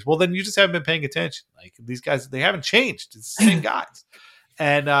the Islanders. Well, then you just haven't been paying attention. Like, these guys, they haven't changed. It's the same guys.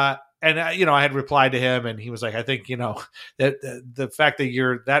 And I had replied to him, and he was like, I think, that the fact that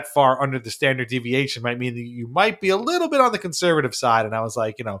you're that far under the standard deviation might mean that you might be a little bit on the conservative side. And I was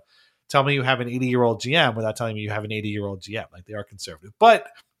like, tell me you have an 80-year-old GM without telling me you have an 80-year-old GM. Like, they are conservative. But,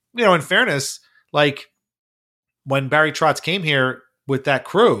 in fairness, like, when Barry Trotz came here with that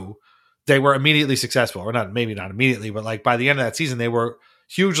crew, they were immediately successful. Or maybe not immediately, but like by the end of that season, they were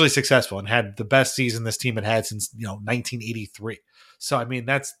hugely successful and had the best season this team had since 1983. So I mean,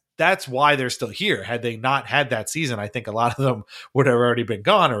 that's why they're still here. Had they not had that season, I think a lot of them would have already been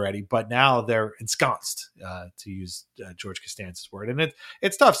gone already. But now they're ensconced, to use George Costanza's word, and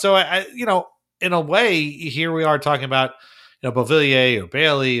it's tough. So I in a way, here we are talking about Beauvillier or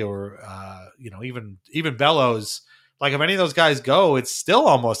Bailey or even Bellows. Like, if any of those guys go, it's still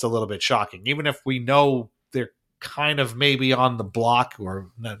almost a little bit shocking, even if we know they're kind of maybe on the block,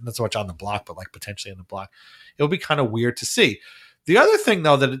 or not so much on the block, but like potentially on the block. It'll be kind of weird to see. The other thing,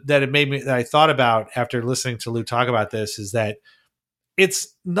 though, that I thought about after listening to Lou talk about this is that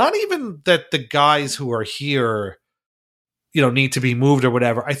it's not even that the guys who are here, need to be moved or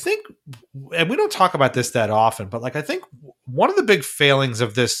whatever. I think, and we don't talk about this that often, but like, I think one of the big failings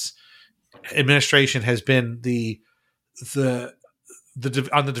of this administration has been the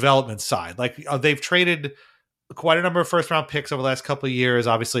on the development side. Like, they've traded quite a number of first round picks over the last couple of years.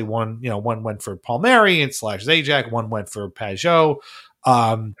 Obviously, one went for Palmieri and / Zajac. One went for Pajot.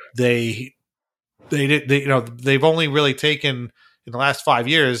 They've only really taken in the last 5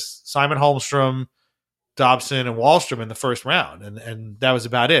 years Simon Holmstrom, Dobson, and Wahlstrom in the first round, and that was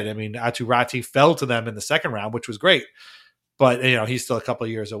about it. I mean, Aatu Ratti fell to them in the second round, which was great, but he's still a couple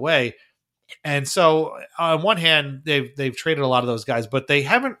of years away. And so, on one hand, they've traded a lot of those guys, but they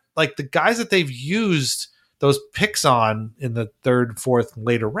haven't, like, the guys that they've used those picks on in the third, fourth, and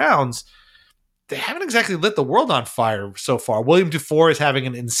later rounds, they haven't exactly lit the world on fire so far. William Dufour is having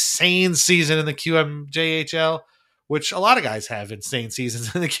an insane season in the QMJHL, which a lot of guys have insane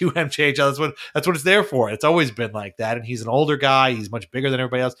seasons in the QMJHL. That's what it's there for. It's always been like that. And he's an older guy. He's much bigger than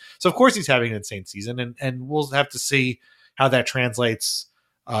everybody else. So, of course, he's having an insane season. And we'll have to see how that translates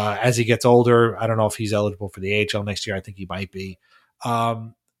as he gets older. I don't know if he's eligible for the AHL next year. I think he might be.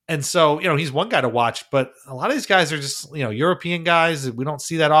 And so, he's one guy to watch, but a lot of these guys are just, European guys. We don't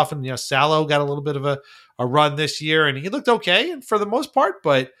see that often. Salo got a little bit of a run this year, and he looked okay for the most part,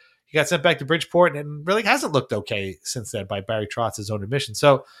 but he got sent back to Bridgeport and really hasn't looked okay since then, by Barry Trotz's own admission.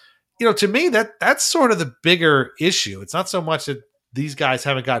 So, to me, that's sort of the bigger issue. It's not so much that these guys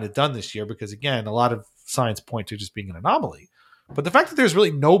haven't gotten it done this year, because, again, a lot of signs point to just being an anomaly. But the fact that there's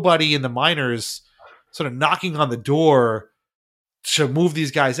really nobody in the minors sort of knocking on the door to move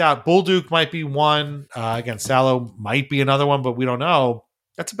these guys out. Bolduc might be one. Again, Salo might be another one, but we don't know.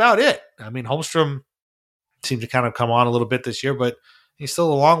 That's about it. I mean, Holmstrom seemed to kind of come on a little bit this year, but he's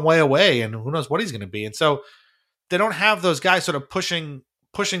still a long way away, and who knows what he's going to be. And so they don't have those guys sort of pushing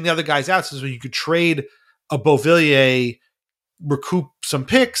the other guys out. So you could trade a Beauvillier, recoup some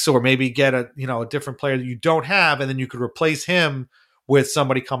picks, or maybe get a different player that you don't have, and then you could replace him with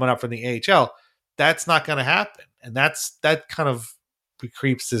somebody coming up from the AHL. That's not going to happen. And that kind of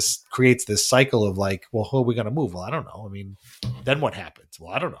creates this cycle of like, well, who are we going to move? Well, I don't know. I mean, then what happens?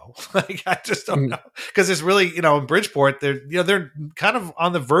 Well, I don't know. Like, I just don't know, because it's really, in Bridgeport, they're kind of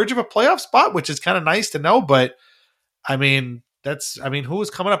on the verge of a playoff spot, which is kind of nice to know. But I mean, who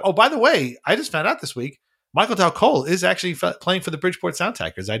is coming up? Oh, by the way, I just found out this week, Michael Dal Cole is actually playing for the Bridgeport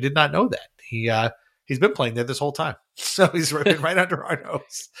Soundtackers. I did not know that. He's been playing there this whole time. So he's been right under our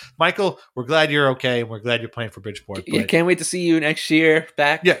nose. Michael, we're glad you're okay, and we're glad you're playing for Bridgeport. Yeah, can't wait to see you next year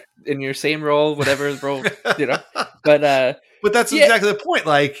back in your same role, whatever role, But that's exactly the point.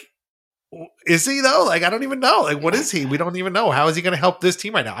 Like, is he, though? Like, I don't even know. Like, what is he? We don't even know. How is he going to help this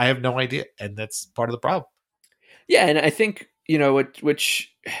team right now? I have no idea. And that's part of the problem. Yeah, and I think,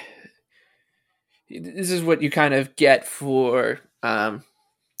 which this is what you kind of get for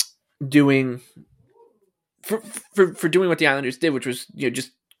doing for doing what the Islanders did, which was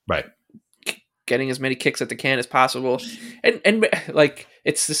just right getting as many kicks at the can as possible, and like,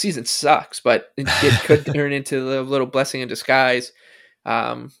 it's the season sucks, but it could turn into a little blessing in disguise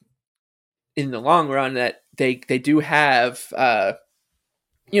in the long run, that they do have an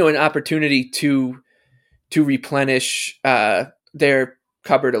opportunity to replenish their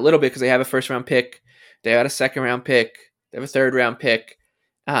cupboard a little bit, because they have a first round pick, they had a second round pick, they have a third round pick.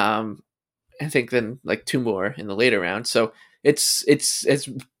 I think then like 2 more in the later round. So it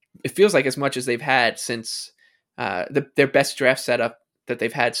feels like as much as they've had since their best draft setup that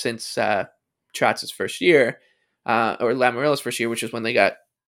they've had since Trotz's first year, or Lamoriello's first year, which is when they got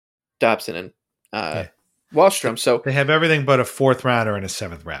Dobson and Wahlstrom. So they have everything but a 4th rounder and a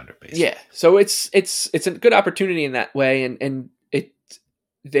 7th rounder, basically. Yeah. So it's a good opportunity in that way, and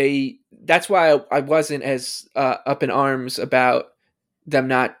that's why I wasn't as up in arms about them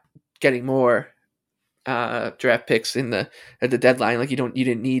not getting more draft picks at the deadline. Like you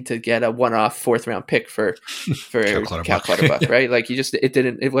didn't need to get a one-off 4th round pick for Cal Clutterbuck, right? Like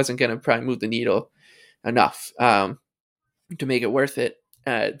it wasn't going to probably move the needle enough to make it worth it.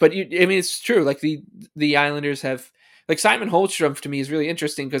 But it's true. Like the Islanders have, like, Simon Holmstrom to me is really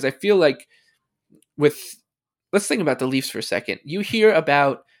interesting because I feel like let's think about the Leafs for a second. You hear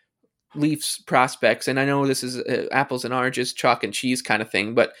about Leafs prospects, and I know this is apples and oranges, chalk and cheese kind of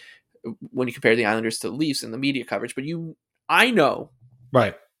thing, but when you compare the Islanders to the Leafs and the media coverage, but I know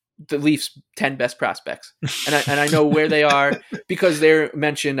right the Leafs 10 best prospects, and I know where they are because they're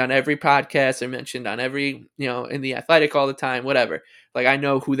mentioned on every podcast, they're mentioned on every, in the Athletic all the time, whatever. Like I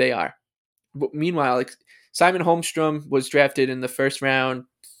know who they are. But meanwhile, like Simon Holmstrom was drafted in the first round,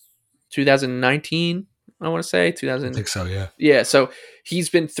 2019. I want to say 2000. I think so. Yeah. Yeah. So he's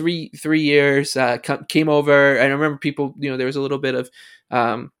been three years. Came over, and I remember people. There was a little bit of,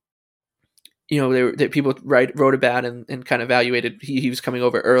 that people wrote about and kind of evaluated. He was coming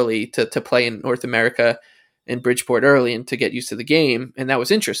over early to play in North America in Bridgeport early and to get used to the game, and that was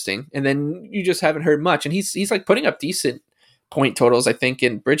interesting. And then you just haven't heard much. And he's like putting up decent point totals, I think,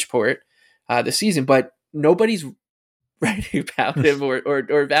 in Bridgeport this season, but nobody's writing about him or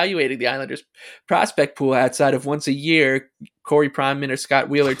evaluating the Islanders prospect pool outside of once a year. Corey Pronman or Scott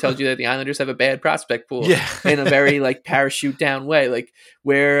Wheeler tells you that the Islanders have a bad prospect pool in a very like parachute down way, like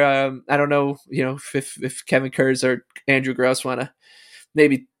where I don't know, if Kevin Kurz or Andrew Gross want to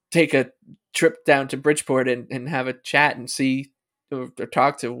maybe take a trip down to Bridgeport and have a chat and see or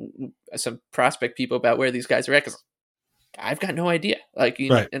talk to some prospect people about where these guys are at, because I've got no idea. Like,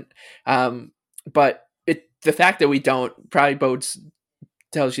 but the fact that we don't probably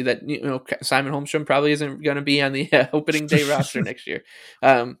tells you that Simon Holmstrom probably isn't going to be on the opening day roster next year.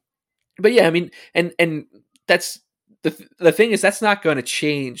 But yeah, I mean, and that's the thing is that's not going to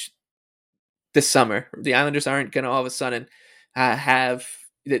change this summer. The Islanders aren't going to all of a sudden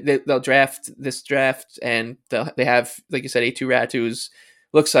they'll draft this draft, and they have, like you said, A2 Räty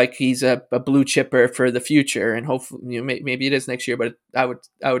looks like he's a blue chipper for the future, and hopefully maybe it is next year. But I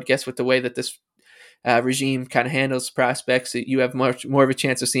would guess with the way that this regime kind of handles prospects, you have much more of a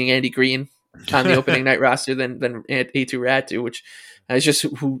chance of seeing Andy Green on the opening night roster than A2 Räty, which is just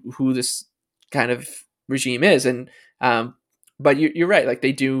who this kind of regime is. And but you're right, like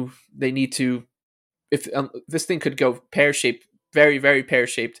they need to, if this thing could go pear-shaped, very, very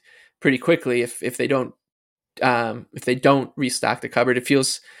pear-shaped pretty quickly if they don't restock the cupboard. It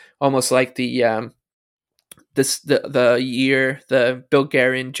feels almost like the year, the Bill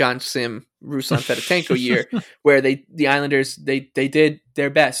Guerin, John Sim, Ruslan Fedotenko year, where the Islanders they did their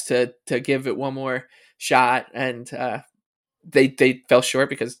best to give it one more shot, and they fell short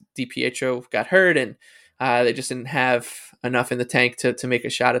because DiPietro got hurt, and they just didn't have enough in the tank to make a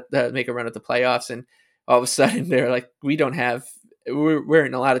shot at make a run at the playoffs. And all of a sudden they're like, we're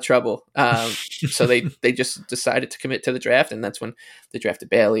in a lot of trouble. So they just decided to commit to the draft, and that's when they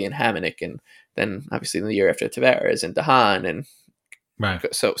drafted Bailey and Hamonic, and then obviously in the year after Tavares and DeHaan, and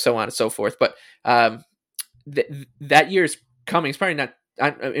so on and so forth. But that year's coming. It's probably not.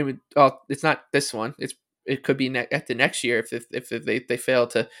 It's not this one. It could be at the next year if they fail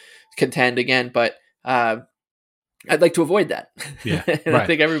to contend again. But I'd like to avoid that. Yeah, and I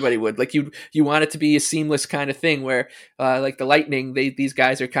think everybody would. Like you want it to be a seamless kind of thing where, like the Lightning, these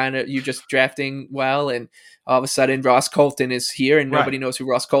guys are kind of, you just drafting well, and all of a sudden Ross Colton is here, and nobody knows who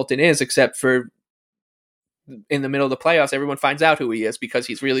Ross Colton is except for in the middle of the playoffs, everyone finds out who he is because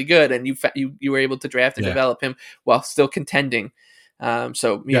he's really good, and you were able to draft and develop him while still contending.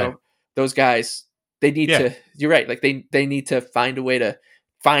 So you know, those guys, they need to. You're right. Like they need to find a way to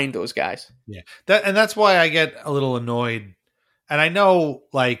find those guys. Yeah. That's why I get a little annoyed. And I know,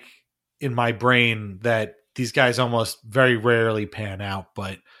 like, in my brain that these guys almost very rarely pan out,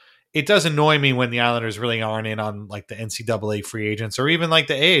 but it does annoy me when the Islanders really aren't in on like the NCAA free agents or even like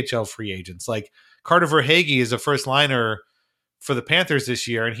the AHL free agents. Like Carter Verhaeghe is a first liner for the Panthers this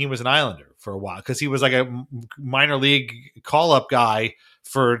year, and he was an Islander for a while because he was like a minor league call-up guy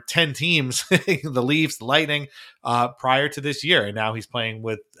for 10 teams, the Leafs, the Lightning, prior to this year. And now he's playing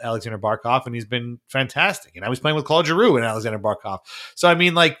with Alexander Barkov, and he's been fantastic. And now he's playing with Claude Giroux and Alexander Barkov. So, I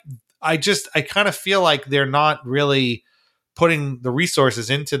mean, like, I kind of feel like they're not really putting the resources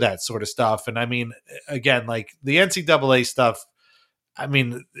into that sort of stuff. And I mean, again, like the NCAA stuff, I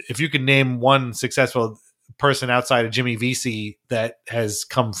mean, if you could name one successful person outside of Jimmy Vesey that has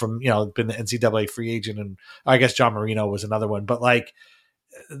come from, been the NCAA free agent, and I guess John Marino was another one, but like,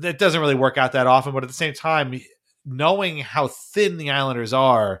 that doesn't really work out that often. But at the same time, knowing how thin the Islanders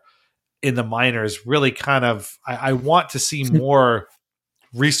are in the minors really kind of, I want to see more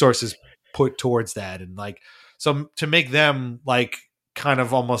resources put towards that. And like, so to make them like kind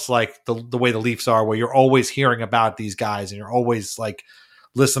of almost like the way the Leafs are, where you're always hearing about these guys and you're always like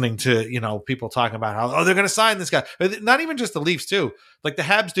listening to, you know, people talking about how, oh, they're going to sign this guy. Not even just the Leafs too. Like the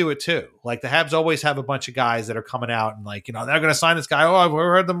Habs do it too. Like the Habs always have a bunch of guys that are coming out and like, you know, they're going to sign this guy. Oh, I've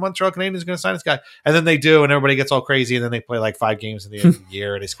heard the Montreal Canadiens going to sign this guy. And then they do, and everybody gets all crazy. And then they play like 5 games in the end of the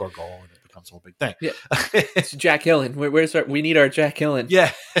year and they score a goal and it becomes a whole big thing. Yeah. It's Jack Hillen. We need our Jack Hillen.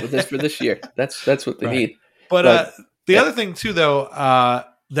 Yeah. for this year. That's what they need. But the other thing too, though,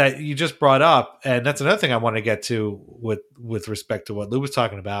 that you just brought up, and that's another thing I want to get to with respect to what Lou was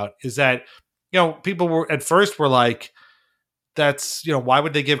talking about, is that, you know, people were at first were like, that's, you know, why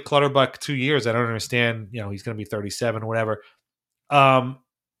would they give Clutterbuck 2 years? I don't understand. You know, he's going to be 37 or whatever.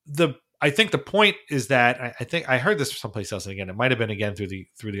 I think the point is that I think I heard this someplace else, and again, it might have been again through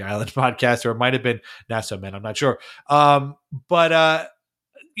the Island podcast, or it might have been NASA Men. I'm not sure. But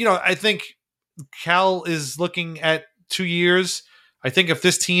you know, I think Cal is looking at 2 years. I think if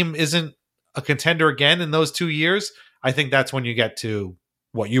this team isn't a contender again in those 2 years, I think that's when you get to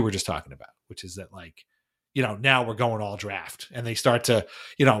what you were just talking about, which is that, like, you know, now we're going all draft, and they start to,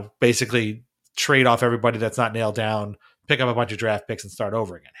 you know, basically trade off everybody that's not nailed down, pick up a bunch of draft picks and start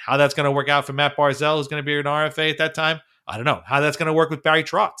over again. How that's going to work out for Matt Barzal, who's going to be an RFA at that time, I don't know. How that's going to work with Barry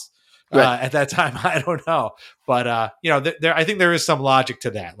Trotz at that time, I don't know. But, you know, I think there is some logic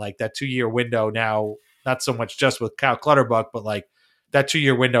to that, like that 2 year window now, not so much just with Cal Clutterbuck, but like that 2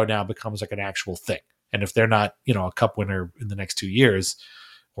 year window now becomes like an actual thing. And if they're not, you know, a cup winner in the next 2 years,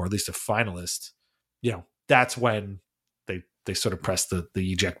 or at least a finalist, you know, that's when they sort of press the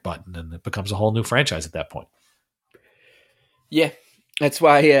eject button, and it becomes a whole new franchise at that point. Yeah, that's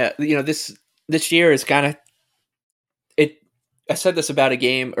why, you know, this year is kind of it. I said this about a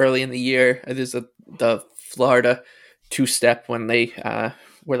game early in the year. There's the Florida 2-step when they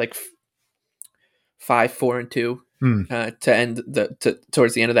were like 5-4-2 to end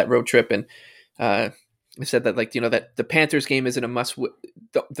towards the end of that road trip, and I said that, like, you know, that the Panthers game isn't a must.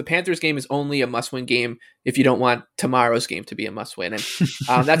 The Panthers game is only a must-win game if you don't want tomorrow's game to be a must-win, and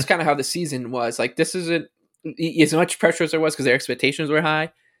that's kind of how the season was. Like, this isn't as much pressure as there was because their expectations were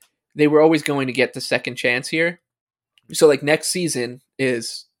high. They were always going to get the second chance here. So, like, next season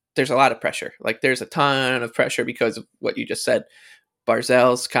there's a lot of pressure. Like, there's a ton of pressure because of what you just said.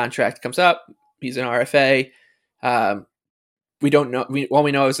 Barzal's contract comes up. He's an RFA. We don't know. All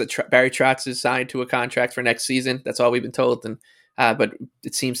we know is that Barry Trotz is signed to a contract for next season. That's all we've been told. And but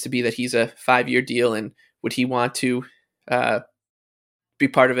it seems to be that he's a 5-year deal. And would he want to be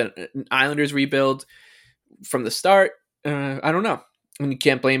part of an Islanders rebuild from the start? I don't know. I mean, you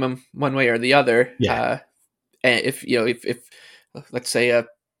can't blame him one way or the other. Yeah. And if let's say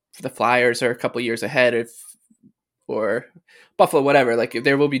the Flyers are a couple years ahead, or Buffalo, whatever, like,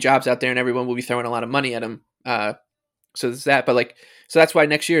 there will be jobs out there and everyone will be throwing a lot of money at him. So there's that, but like, so that's why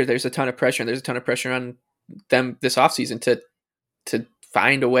next year there's a ton of pressure, and there's a ton of pressure on them this offseason to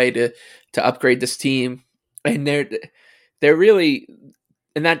find a way to upgrade this team. And they're really,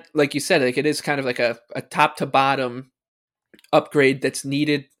 and that, like you said, like, it is kind of like a top to bottom upgrade that's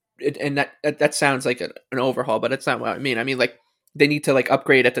needed. And that sounds like an overhaul, but that's not what I mean. I mean, like, they need to, like,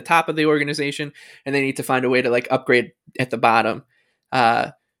 upgrade at the top of the organization, and they need to find a way to, like, upgrade at the bottom,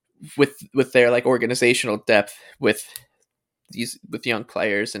 with their, like, organizational depth with young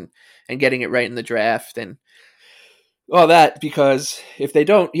players and getting it right in the draft and all that. Because if they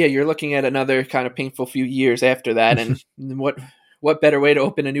don't, you're looking at another kind of painful few years after that. And what better way to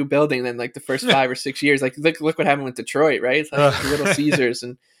open a new building than, like, the first 5 or 6 years? Like, look what happened with Detroit, right? It's like Little Caesars.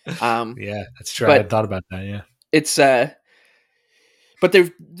 And yeah, that's true. I hadn't thought about that. Yeah, it's but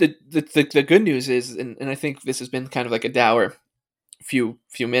the good news is, and I think this has been kind of like a dour few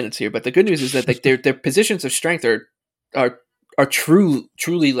minutes here, but the good news is that, like, their positions of strength are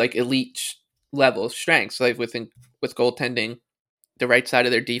truly like elite level strengths. Like, with goaltending, the right side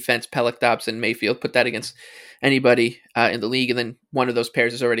of their defense, Pelech, Dobson, Mayfield, put that against anybody in the league, and then one of those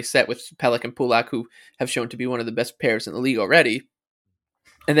pairs is already set with Pelech and Pulock, who have shown to be one of the best pairs in the league already.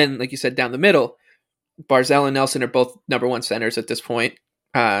 And then, like you said, down the middle, Barzal and Nelson are both number one centers at this point,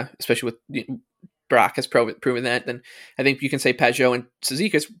 especially with Brock has proven that. Then I think you can say Pajot and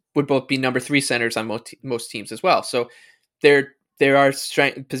Cizikas would both be number 3 centers on most teams as well. So there are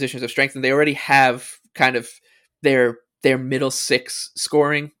positions of strength, and they already have kind of their middle 6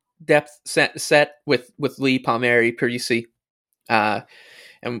 scoring depth set with Lee, Palmieri, Parise,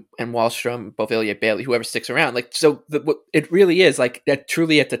 and Wahlstrom, Beauvillier, Bailey, whoever sticks around. Like, so it really is like that,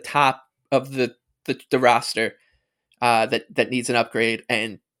 truly at the top of the roster that needs an upgrade,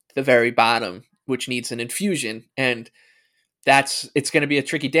 and the very bottom, which needs an infusion. And it's going to be a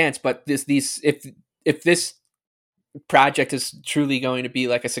tricky dance. But if this project is truly going to be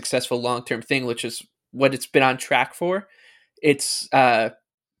like a successful long-term thing, which is what it's been on track for, it's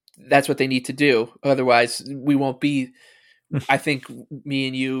that's what they need to do. Otherwise we won't be, I think me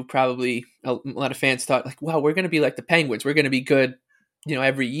and you, probably a lot of fans thought like, wow, we're going to be like the Penguins. We're going to be good,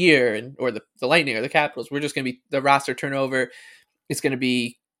 every year, or the Lightning or the Capitals. We're just going to be, the roster turnover, it's going to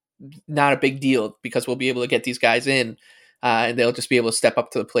be not a big deal because we'll be able to get these guys in and they'll just be able to step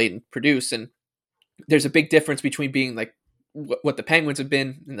up to the plate and produce. And there's a big difference between being like what the Penguins have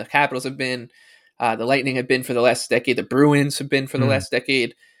been and the Capitals have been, the Lightning have been for the last decade, the Bruins have been for the last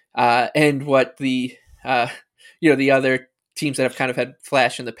decade, and what the other teams that have kind of had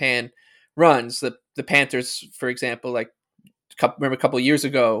flash in the pan runs. The Panthers, for example, like remember a couple of years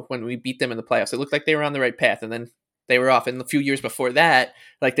ago when we beat them in the playoffs, it looked like they were on the right path, and then they were off. And a few years before that,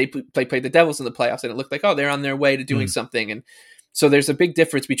 like they played the Devils in the playoffs, and it looked like, oh, they're on their way to doing something. And so there's a big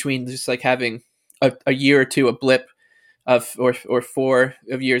difference between just like having a year or two, a blip of or 4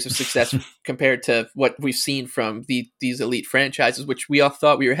 of years of success compared to what we've seen from these elite franchises, which we all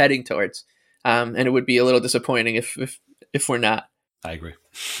thought we were heading towards. And it would be a little disappointing if we're not. I agree.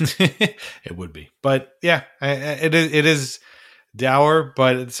 It would be, but yeah, it is dour,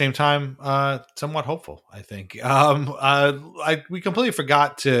 but at the same time, somewhat hopeful, I think. We completely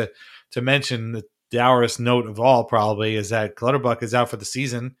forgot to mention the dourest note of all probably is that Clutterbuck is out for the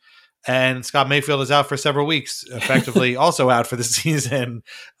season. And Scott Mayfield is out for several weeks, effectively also out for the season,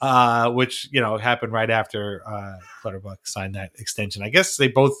 which, happened right after Clutterbuck signed that extension. I guess they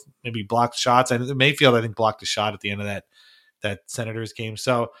both maybe blocked shots. And Mayfield, I think, blocked a shot at the end of that Senators game.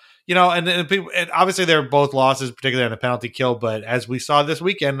 So, and obviously they're both losses, particularly on the penalty kill. But as we saw this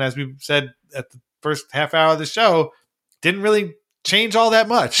weekend, as we said at the first half hour of the show, didn't really change all that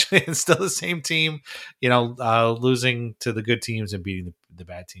much. It's still the same team, losing to the good teams and beating the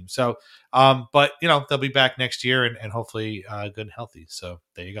bad team. So, but they'll be back next year and hopefully good and healthy. So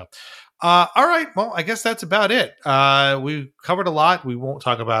there you go. All right. Well, I guess that's about it. We covered a lot. We won't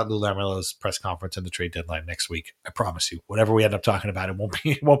talk about Lou Lamoriello's press conference and the trade deadline next week. I promise you, whatever we end up talking about, it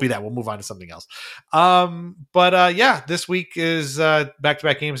won't be that. We'll move on to something else. But this week is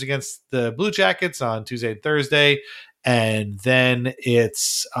back-to-back games against the Blue Jackets on Tuesday and Thursday. And then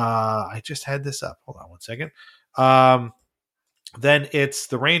it's, I just had this up. Hold on one second. Then it's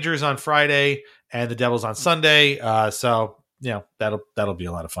the Rangers on Friday and the Devils on Sunday. So, that'll be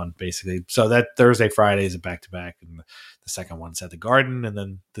a lot of fun, basically. So that Thursday, Friday is a back-to-back, and the second one's at the Garden, and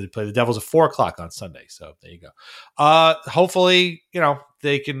then they play the Devils at 4:00 on Sunday. So there you go. Hopefully,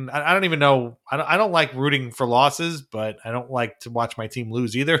 they can. I don't even know. I don't like rooting for losses, but I don't like to watch my team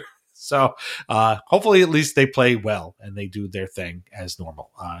lose either. So hopefully at least they play well and they do their thing as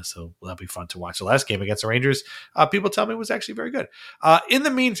normal. So that'll be fun to watch. The last game against the Rangers, people tell me was actually very good. In the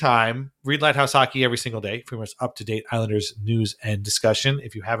meantime, read Lighthouse Hockey every single day for most up-to-date Islanders news and discussion.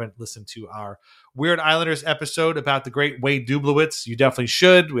 If you haven't listened to our Weird Islanders episode about the great Wade Dublowitz, you definitely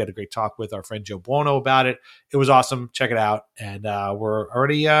should. We had a great talk with our friend Joe Buono about it. It was awesome. Check it out. And we're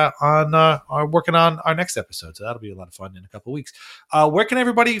already working on our next episode. So that'll be a lot of fun in a couple of weeks. Where can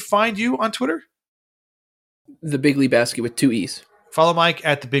everybody find you on Twitter? The Big Lebowski with 2 E's. Follow Mike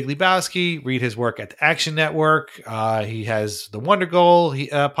at the Big Lebowski. Read his work at the Action Network. He has the Wonder Goal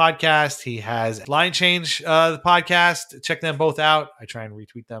podcast. He has Line Change the podcast. Check them both out. I try and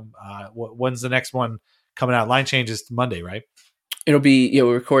retweet them. When's the next one coming out? Line Change is Monday, right? It'll be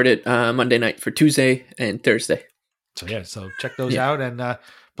we'll record it Monday night for Tuesday and Thursday. So check those out and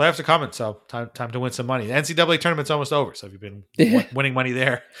playoffs are coming. So time to win some money. The NCAA tournament's almost over. So if you've been winning money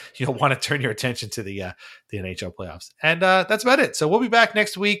there, you'll want to turn your attention to the NHL playoffs. And that's about it. So we'll be back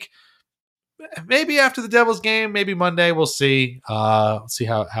next week. Maybe after the Devils game, maybe Monday. We'll see. See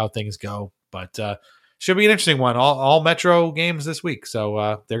how things go. But should be an interesting one. All Metro games this week.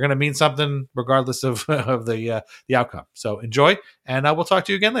 So they're going to mean something regardless of the outcome. So enjoy. And we'll talk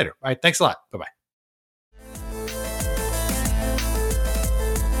to you again later. All right. Thanks a lot. Bye-bye.